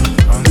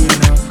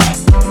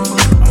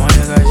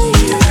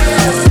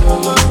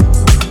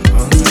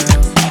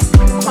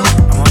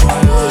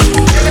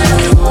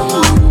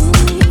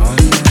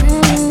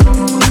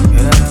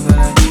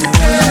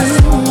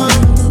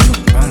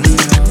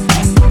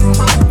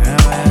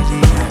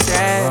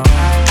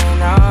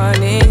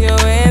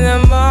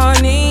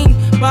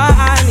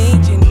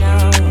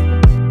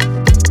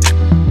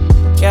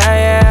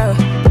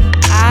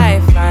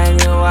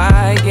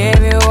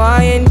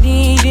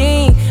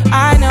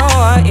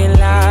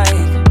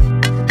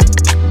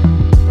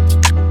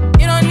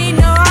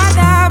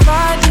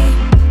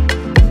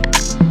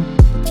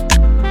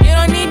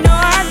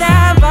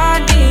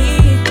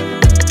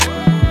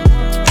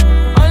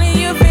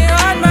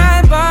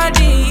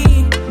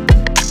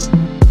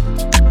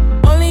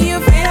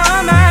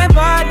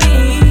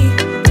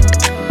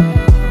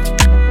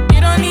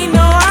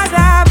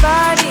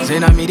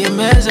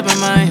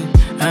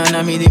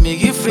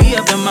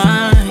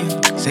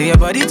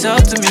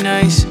 Talk to me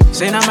nice.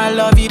 Say now my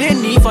love you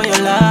didn't need for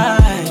your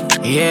life.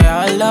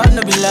 Yeah, our love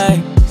no be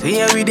like. Say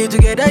yeah we did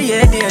together,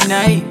 yeah, day and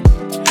night.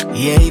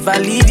 Yeah, if I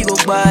leave you go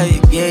by.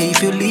 Yeah,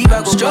 if you leave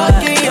I go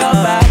stroking by. Your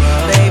body,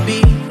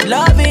 baby.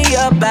 Loving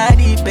your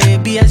body,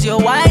 baby. As you're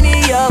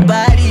whining your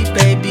body,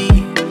 baby.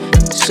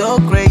 So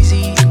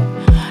crazy.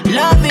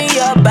 Loving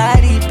your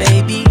body,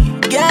 baby.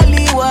 Girl,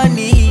 you want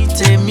need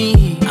to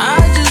me. I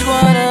just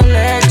wanna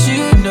let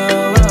you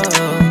know.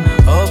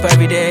 Hope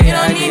every day you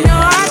don't need no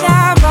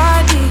other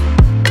body.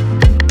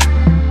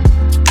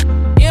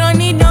 You don't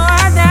need no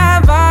other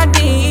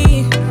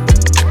body.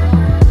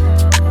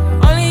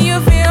 Only you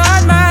feel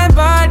on my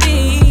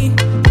body.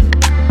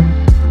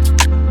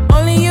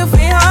 Only you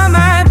feel on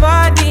my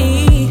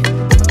body.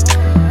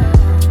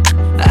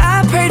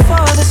 I prayed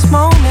for this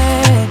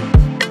moment.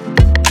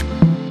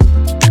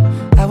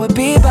 I would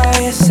be by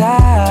your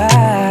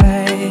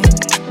side.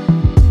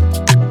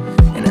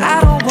 And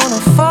I don't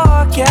wanna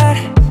forget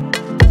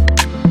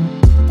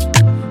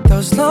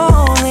those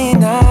lonely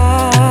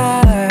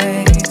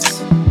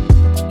nights.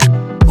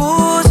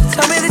 Ooh, so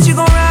tell me that you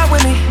gon' ride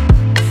with me.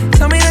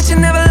 Tell me that you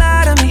never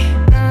lie to me.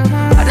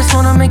 I just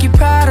wanna make you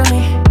proud of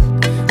me.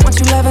 Want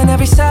you loving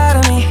every side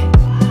of me.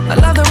 I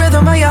love the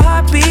rhythm of your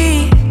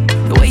heartbeat.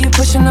 The way you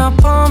pushing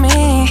up on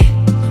me.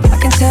 I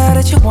can tell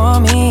that you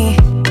want me.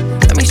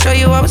 Let me show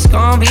you how it's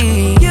gon'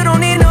 be. You don't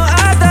need no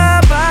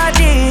other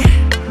body.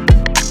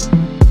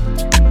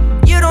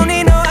 You don't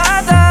need no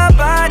other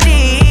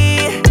body.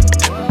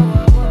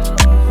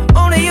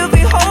 Only you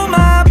can hold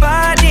my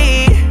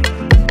body.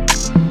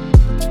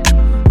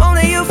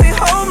 Only you can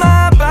hold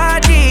my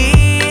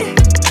body.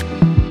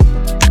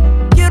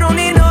 You don't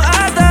need no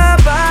other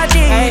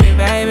body. Hey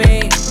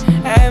baby,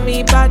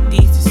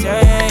 everybody's the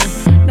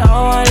same. No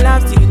one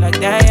loves you like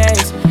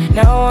that.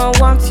 No one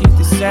wants you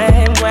the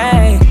same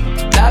way.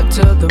 Love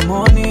till the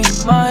morning.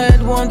 My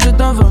head wants to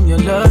turn from your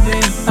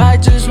loving. I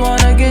just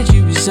wanna get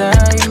you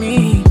beside